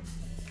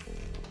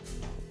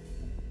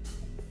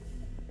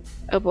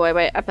 Oh boy,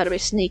 wait, I better be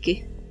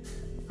sneaky.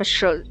 For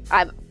sure,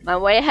 I'm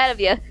way ahead of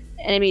you.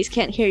 Enemies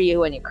can't hear you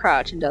when you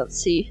crouch and don't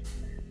see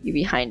you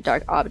behind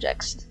dark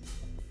objects.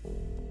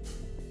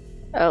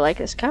 Oh, like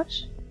this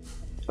couch?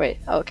 Wait,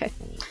 oh, okay.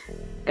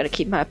 Gotta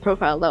keep my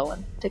profile low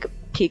and take a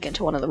peek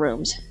into one of the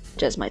rooms.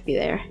 Jez might be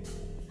there.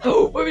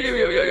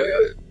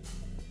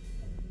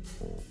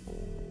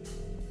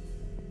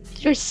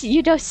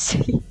 You don't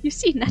see. You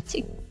see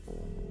nothing.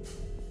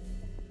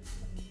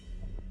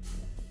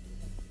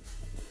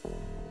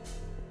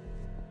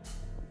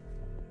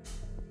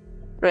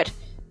 Right.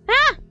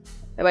 Ah!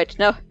 Oh, wait,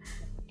 no.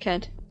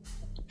 Can't.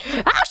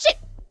 Oh, shit!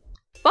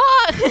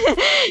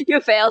 Oh!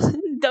 You failed.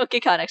 Don't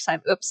get caught next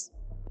time. Oops.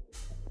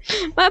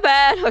 My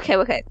bad. Okay,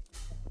 okay.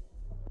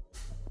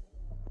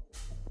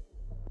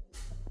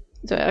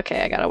 So,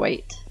 okay, I gotta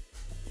wait.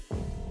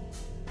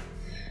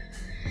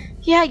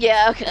 Yeah,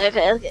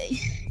 okay.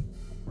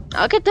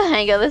 I'll get the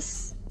hang of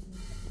this.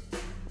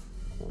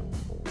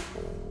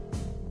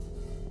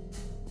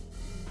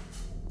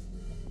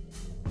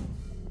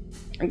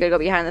 I'm gonna go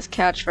behind this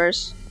couch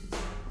first.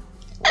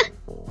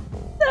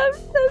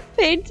 The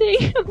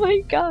painting. Oh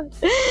my god.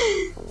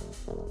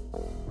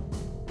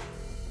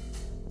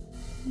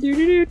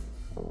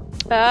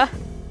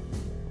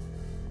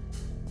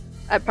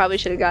 I probably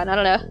should have gotten, I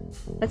don't know.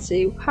 Let's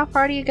see, how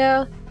far do you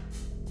go?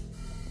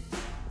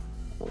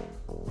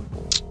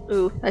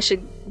 Ooh, I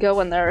should go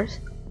when they're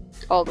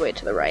all the way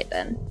to the right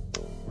then.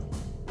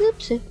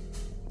 Oops.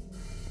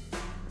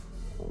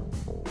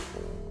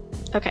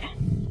 Okay.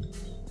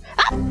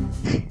 Ah!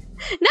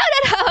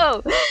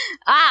 No!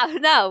 Ah,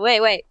 no,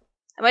 wait.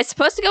 Am I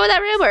supposed to go in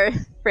that room or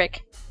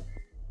frick?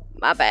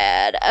 My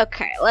bad.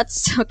 Okay,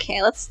 let's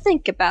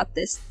think about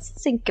this.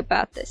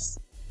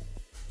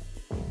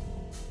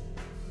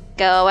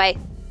 Go away.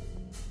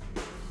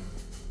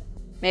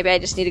 Maybe I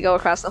just need to go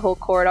across the whole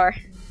corridor.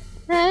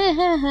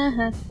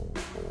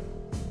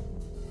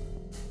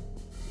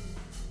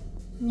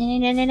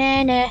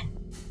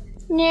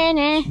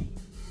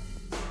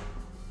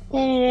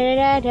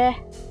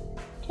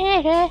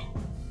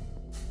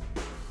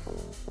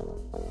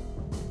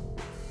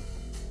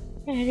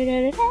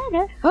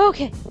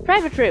 Okay,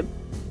 private room.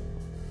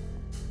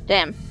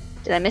 Damn,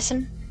 did I miss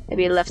him?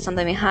 Maybe he left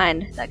something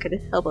behind that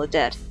could help with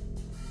dead.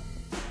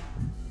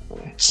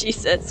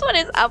 Jesus, what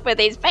is up with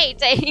these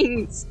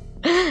paintings?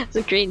 There's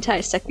a green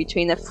tie stuck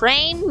between the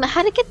frame.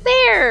 How'd it get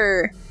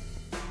there?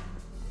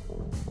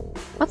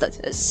 What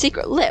the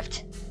secret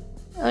lift?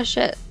 Oh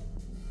shit.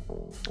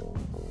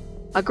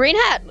 A green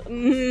hat!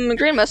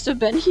 Green must have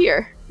been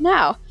here.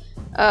 Now,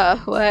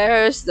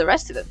 where's the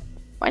rest of it?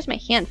 Why is my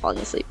hand falling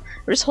asleep?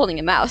 We're just holding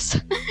a mouse.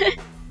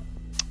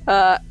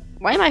 Why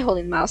am I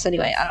holding the mouse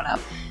anyway? I don't know.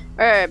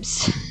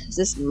 Herbs.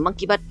 This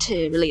monkey butt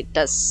really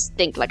does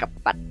stink like a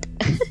butt.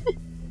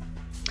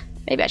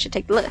 Maybe I should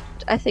take the lift.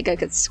 I think I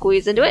could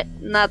squeeze into it.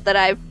 Not that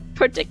I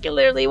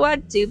particularly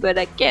want to, but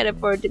I can't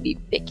afford to be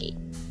picky.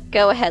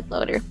 Go ahead,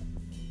 Lotor.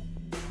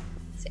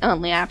 It's the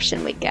only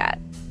option we got.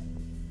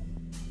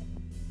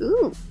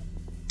 Ooh.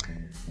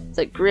 It's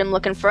a grim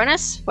looking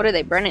furnace. What are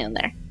they burning in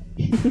there?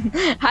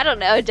 I don't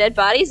know. Dead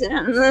bodies?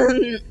 Another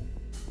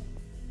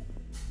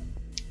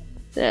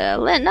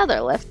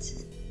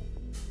lift.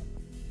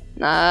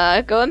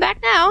 Going back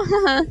now.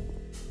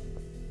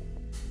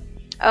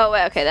 Oh,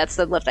 wait, okay, that's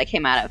the lift I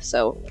came out of,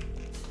 so...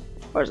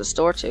 Where's the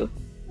store to?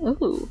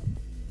 Ooh.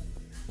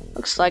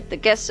 Looks like the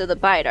guests of the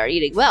bite are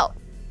eating well.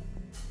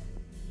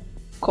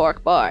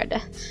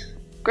 Corkboard.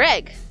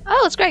 Greg!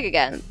 Oh, it's Greg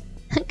again.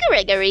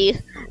 Gregory!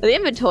 The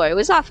inventory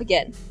was off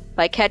again. If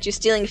I catch you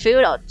stealing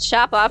food, I'll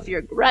chop off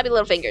your grabby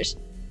little fingers.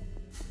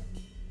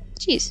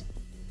 Jeez.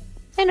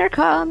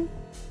 Intercom.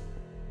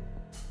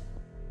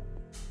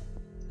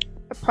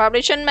 I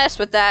probably shouldn't mess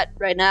with that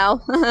right now.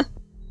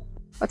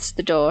 What's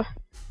the door?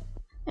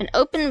 An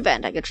open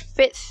vent I could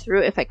fit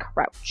through if I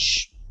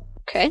crouch.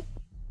 Okay.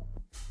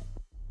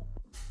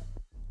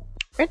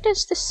 Where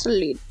does this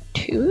lead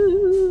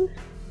to?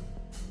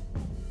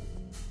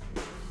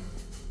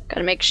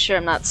 Gotta make sure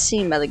I'm not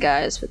seen by the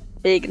guys with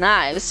big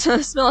knives.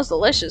 It smells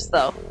delicious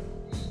though.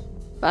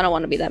 But I don't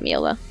want to be that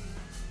meal though.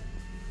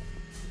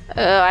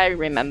 Oh, I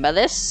remember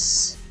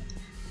this.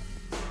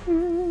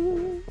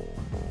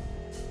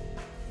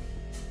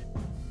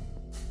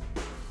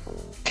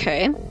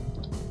 Okay.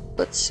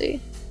 Let's see.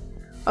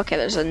 Okay,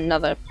 there's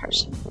another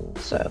person,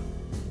 so...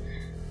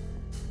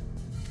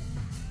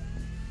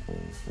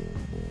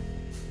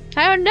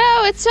 Oh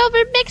no, it's over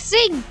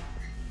mixing!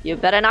 You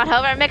better not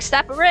over mix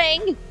that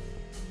ring!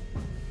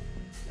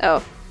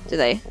 Oh, do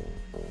they?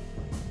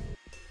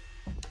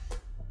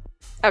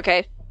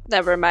 Okay,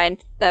 never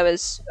mind. That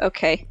was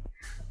okay.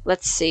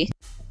 Let's see.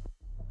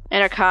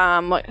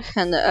 Intercom,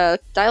 and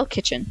dial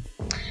kitchen.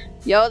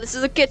 Yo, this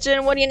is a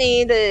kitchen, what do you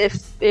need?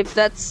 If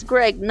that's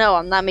Greg, no,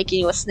 I'm not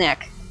making you a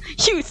snack.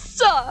 You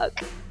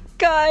suck,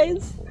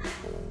 guys.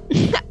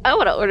 I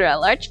want to order a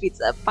large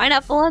pizza,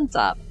 pineapple on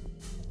top.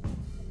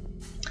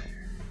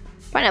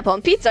 Pineapple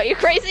on pizza? Are you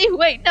crazy?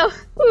 Wait, no.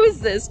 Who is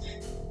this?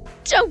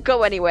 Don't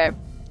go anywhere.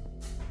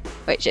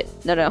 Wait, shit.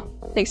 No.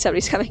 I think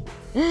somebody's coming.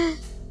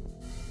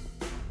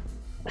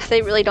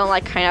 They really don't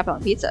like pineapple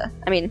on pizza.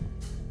 I mean,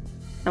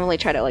 I've only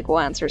tried it like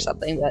once or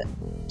something, but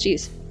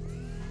jeez.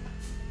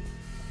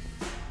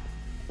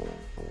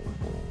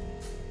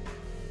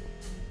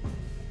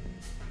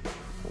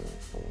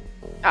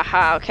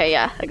 Aha, okay,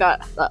 yeah, I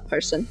got that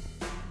person.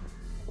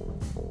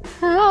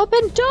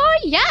 Open door,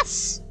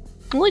 yes!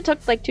 Only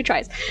took like 2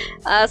 tries.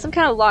 Some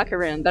kind of locker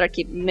room, better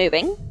keep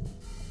moving.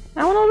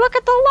 I want to look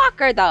at the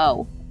locker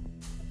though.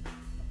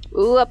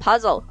 Ooh, a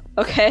puzzle,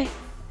 okay.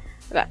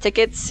 I got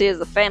tickets, here's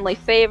the family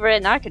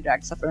favorite, now I can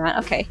drag stuff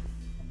around, okay.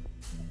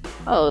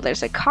 Oh,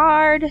 there's a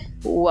card.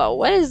 Whoa,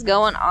 what is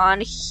going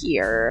on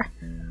here?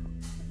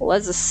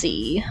 Let's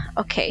see,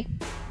 okay.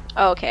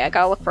 Okay, I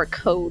gotta look for a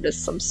code of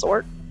some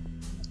sort.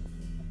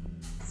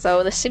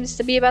 So this seems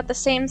to be about the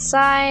same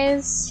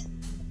size.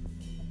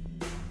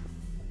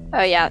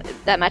 Oh yeah,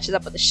 that matches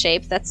up with the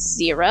shape. That's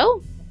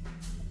 0.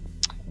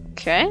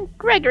 Okay.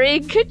 Gregory,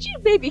 could you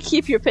maybe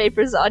keep your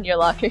papers on your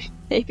locker?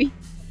 Maybe.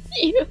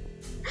 Ew.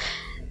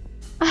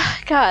 Oh,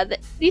 God,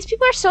 these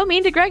people are so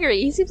mean to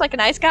Gregory. He seems like a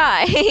nice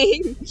guy.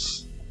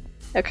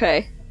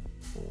 Okay.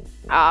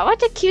 Aw,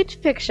 what a cute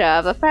picture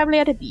of a family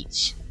at a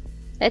beach.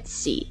 Let's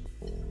see.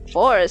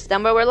 4 is the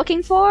number we're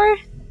looking for.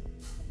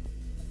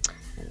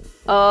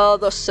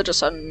 The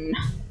citizen.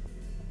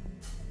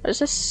 What is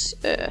this?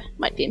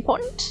 Might be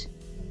important.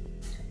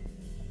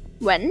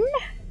 When?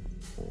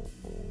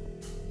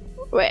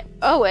 Wait,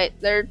 oh wait,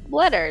 they're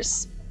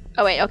letters.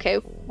 Oh wait, okay,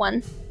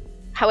 1.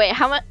 How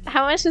am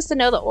I supposed to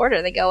know the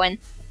order they go in?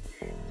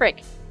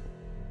 Frick.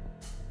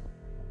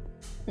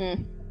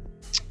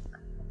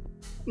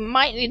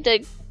 Might need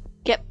to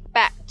get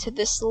back to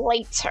this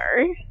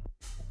later.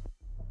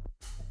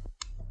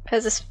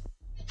 Because this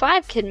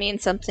 5 could mean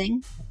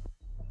something.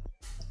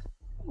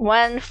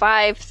 1,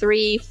 5,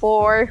 3,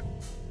 4.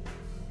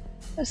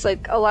 There's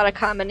like a lot of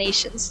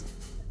combinations.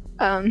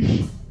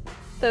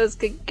 Those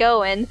could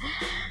go in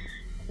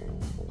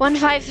 1,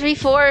 5, 3,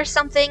 4 or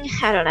something.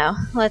 I don't know.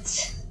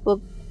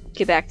 We'll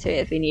get back to it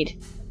if we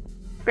need.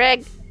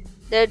 Greg,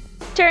 the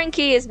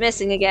turnkey is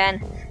missing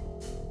again.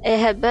 It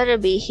had better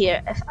be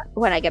here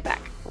when I get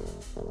back.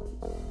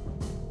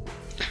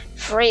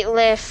 Freight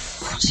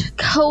lift,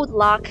 code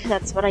lock.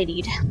 That's what I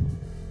need.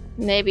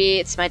 Maybe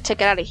it's my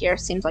ticket out of here.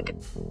 Seems like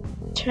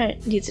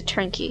it needs a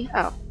turnkey.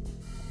 Oh.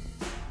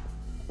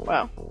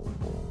 Well.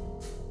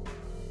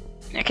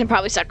 I can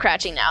probably start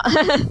crouching now.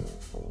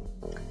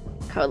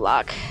 Code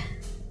lock.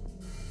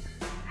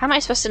 How am I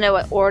supposed to know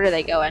what order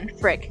they go in?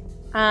 Frick.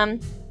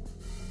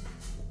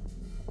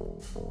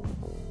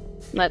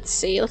 Let's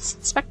see. Let's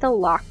inspect the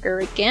locker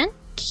again.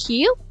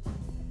 Q?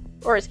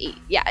 Or is E?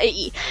 Yeah,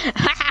 E.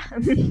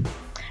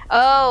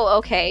 Oh,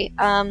 okay.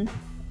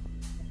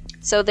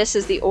 So this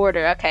is the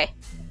order. Okay.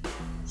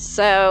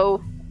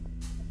 So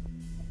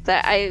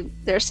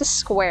there's a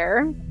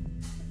square.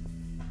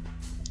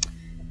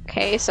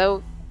 Okay,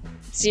 so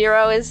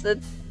 0 is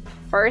the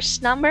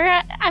first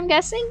number, I'm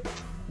guessing?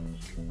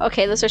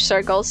 Okay, those are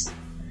circles.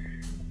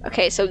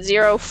 Okay, so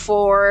 0,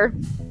 4.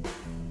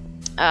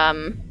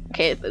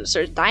 Okay, those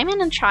are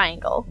diamond and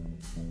triangle.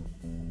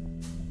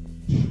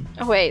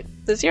 Oh wait,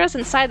 the 0's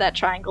inside that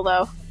triangle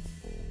though.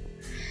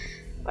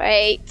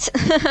 Wait,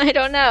 I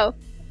don't know.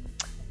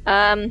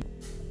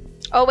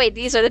 Oh wait,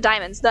 these are the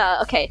diamonds. Duh,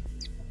 okay.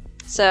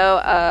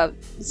 So,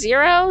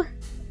 0,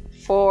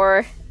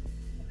 4,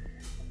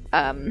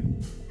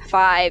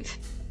 5,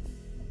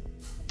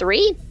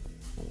 3?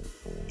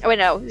 Oh wait,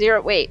 no,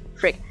 0, wait,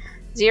 frick.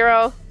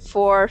 0,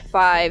 4,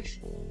 5,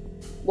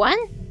 1?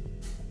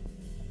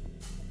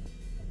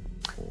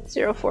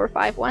 0, 4,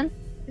 5, 1?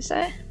 Is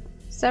that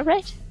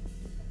right?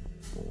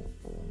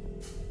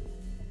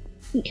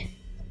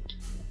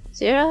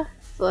 0,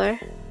 4,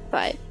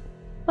 5.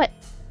 What?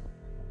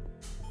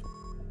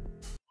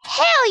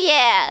 Hell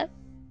yeah!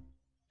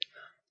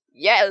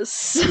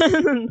 Yes!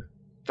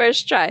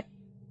 First try.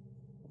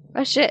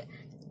 Oh shit.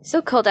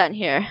 So cold down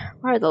here.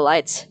 Where are the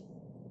lights?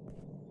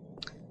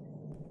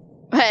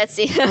 Let's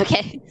see.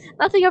 Okay.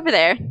 Nothing over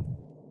there.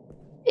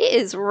 It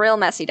is real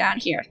messy down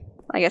here.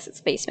 I guess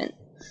it's basement.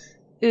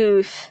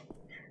 Oof.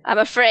 I'm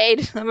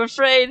afraid. I'm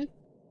afraid.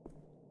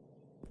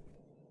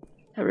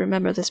 I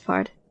remember this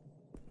part.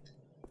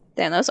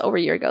 Damn, that was over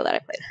a year ago that I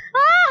played.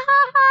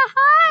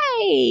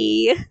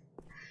 Hi!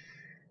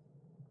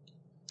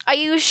 Are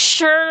you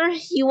sure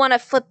you want to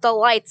flip the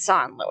lights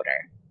on,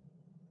 Lotor?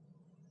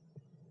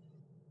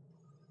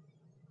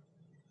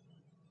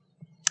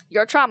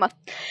 Your trauma.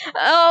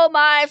 Oh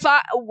my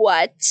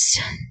what?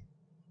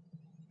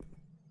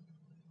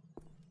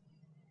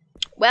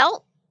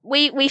 Well,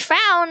 we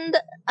found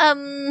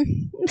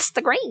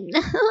Mr. Green.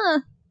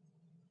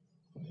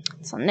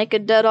 It's a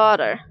naked dead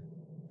otter.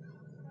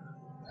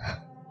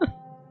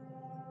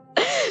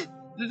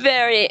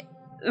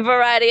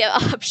 Variety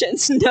of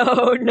options.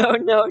 No, no,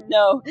 no,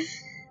 no.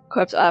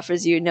 Corpse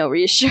offers you no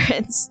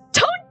reassurance.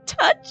 Don't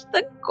touch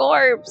the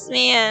corpse,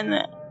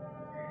 man.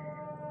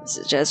 This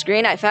is just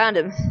Green. I found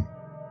him.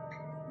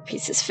 The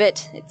pieces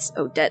fit. It's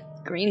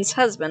Odette Green's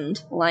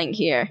husband lying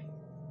here.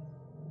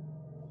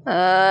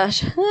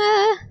 Get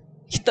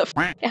the f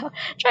out.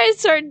 Try to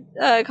sort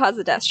cause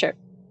of death, sure.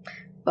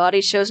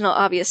 Body shows no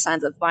obvious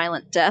signs of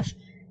violent death.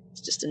 It's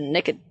just a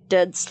naked,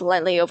 dead,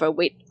 slightly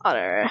overweight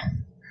otter.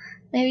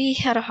 Maybe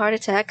he had a heart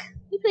attack.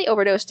 Maybe they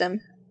overdosed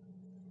him.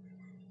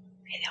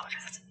 Maybe they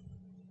overdosed him.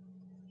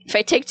 If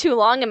I take too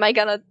long, am I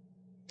gonna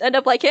end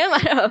up like him? I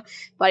don't know.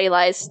 Body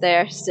lies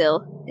there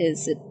still.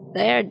 Is it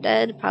there?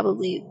 Dead?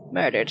 Probably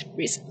murdered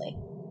recently.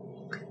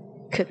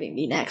 Could be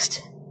me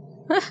next.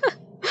 What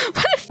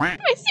the f am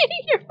I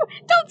sitting here for?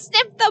 Don't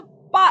sniff the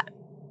bot.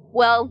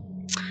 Well,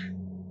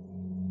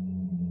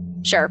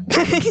 sure.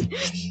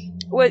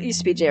 What used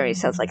to be Jerry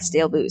sounds like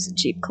stale booze and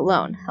cheap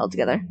cologne held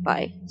together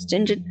by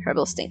stringent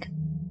herbal stink.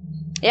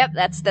 Yep,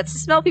 that's the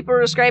smell people were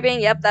describing.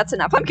 Yep, that's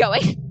enough. I'm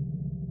going.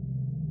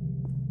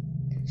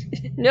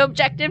 No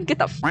objective. Get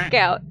the f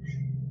out.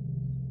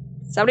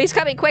 Somebody's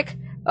coming. Quick.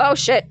 Oh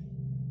shit.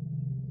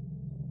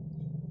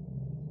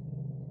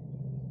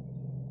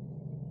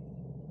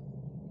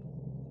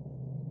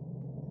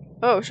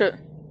 Oh shit.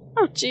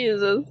 Oh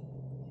Jesus.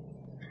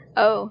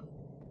 Oh.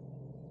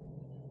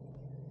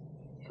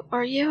 Who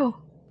are you?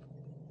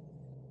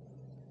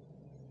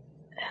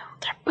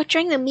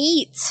 butchering the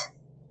meat.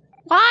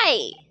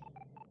 Why?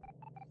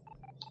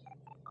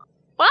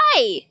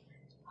 Why?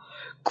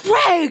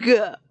 Greg!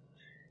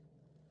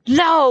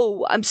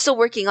 No! I'm still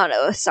working on it.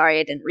 Oh,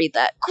 sorry, I didn't read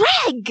that.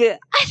 Greg!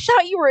 I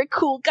thought you were a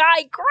cool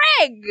guy.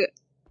 Greg!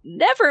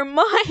 Never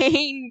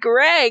mind,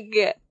 Greg.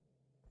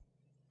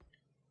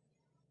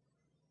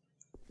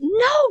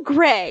 No,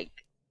 Greg.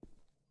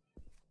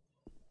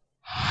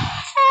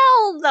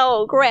 Hell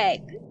no, Greg.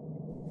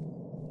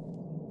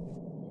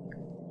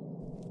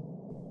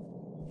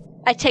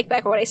 I take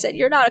back what I said.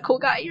 You're not a cool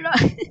guy. You're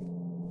not.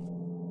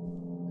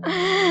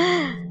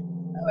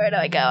 Where do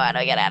I go? How do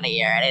I get out of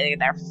here? I need to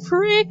get the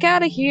frick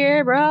out of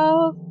here,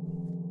 bro.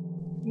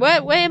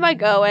 What way am I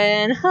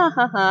going? Ha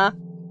ha ha.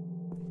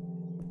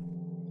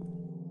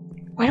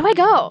 Where do I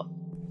go?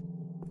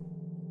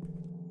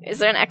 Is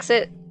there an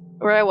exit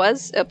where I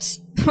was?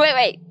 Oops.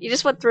 Wait. You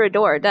just went through a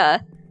door. Duh.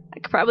 I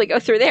could probably go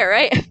through there,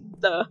 right?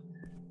 Duh.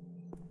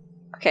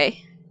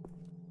 Okay.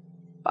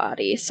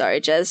 Body.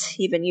 Sorry, Jez.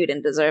 Even you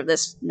didn't deserve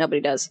this.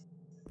 Nobody does.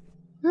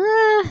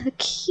 The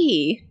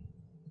key.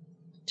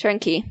 Turn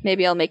key.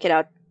 Maybe I'll make it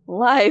out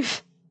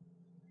alive.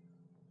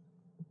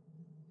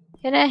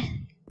 Can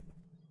I?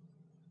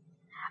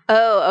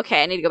 Oh,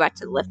 okay. I need to go back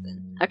to the lift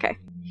then. Okay.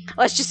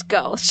 Let's just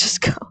go. Let's just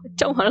go. I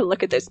don't want to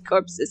look at those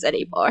corpses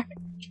anymore.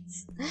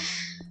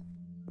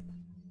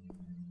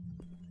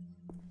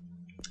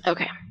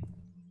 Okay.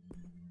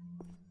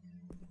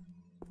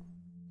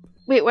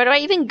 Wait, where do I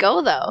even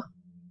go, though?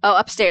 Oh,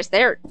 upstairs.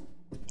 There.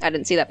 I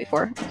didn't see that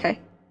before. Okay.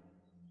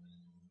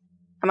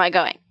 Am I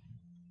going?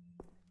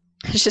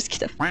 Let's just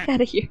get the fuck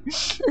out of here.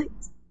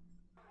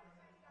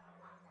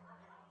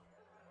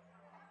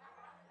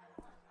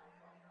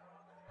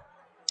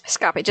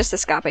 Scoppy, just a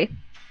Scoppy.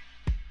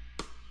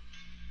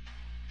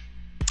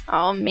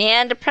 Oh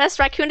man, depressed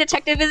raccoon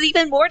detective is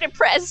even more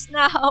depressed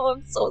now.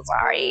 I'm so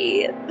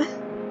sorry.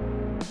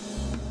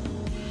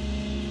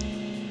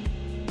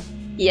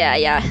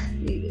 Yeah.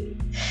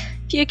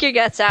 Puke your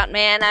guts out,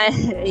 man. I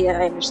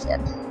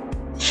understand.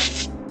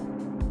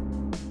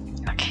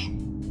 Okay.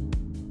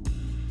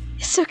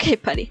 It's okay,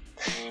 buddy.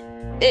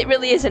 It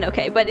really isn't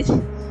okay, but it's...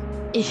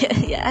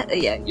 Yeah,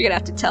 you're gonna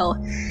have to tell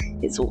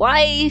his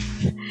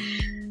wife.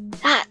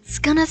 That's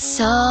gonna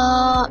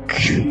suck.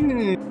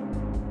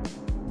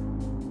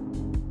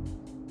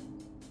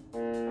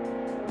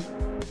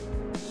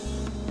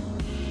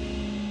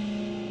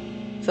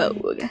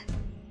 Vogue.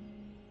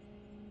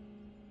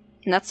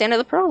 And that's the end of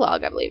the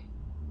prologue, I believe.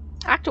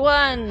 Act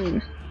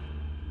 1!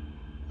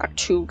 Act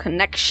 2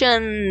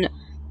 connection.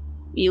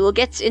 We will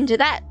get into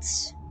that.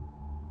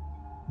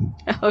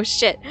 Oh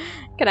shit.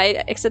 Can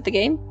I exit the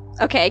game?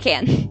 Okay, I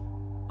can.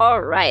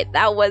 Alright,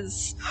 that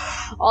was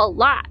a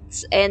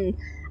lot. And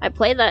I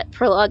played that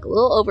prologue a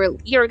little over a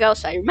year ago,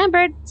 so I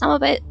remembered some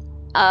of it.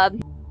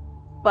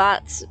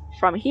 But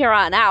from here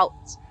on out,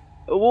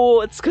 oh,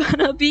 it's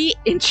gonna be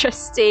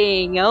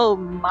interesting. Oh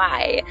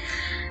my.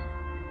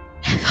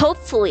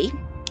 Hopefully,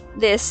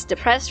 this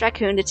depressed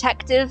raccoon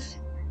detective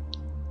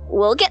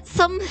will get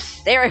some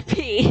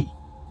therapy.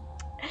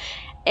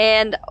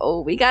 And,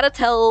 oh, we gotta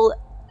tell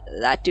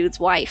that dude's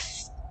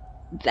wife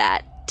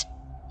that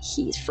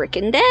he's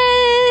freaking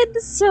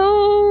dead.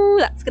 So,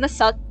 that's gonna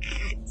suck.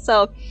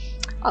 So,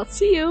 I'll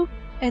see you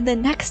in the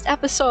next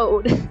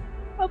episode.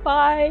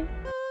 Bye-bye.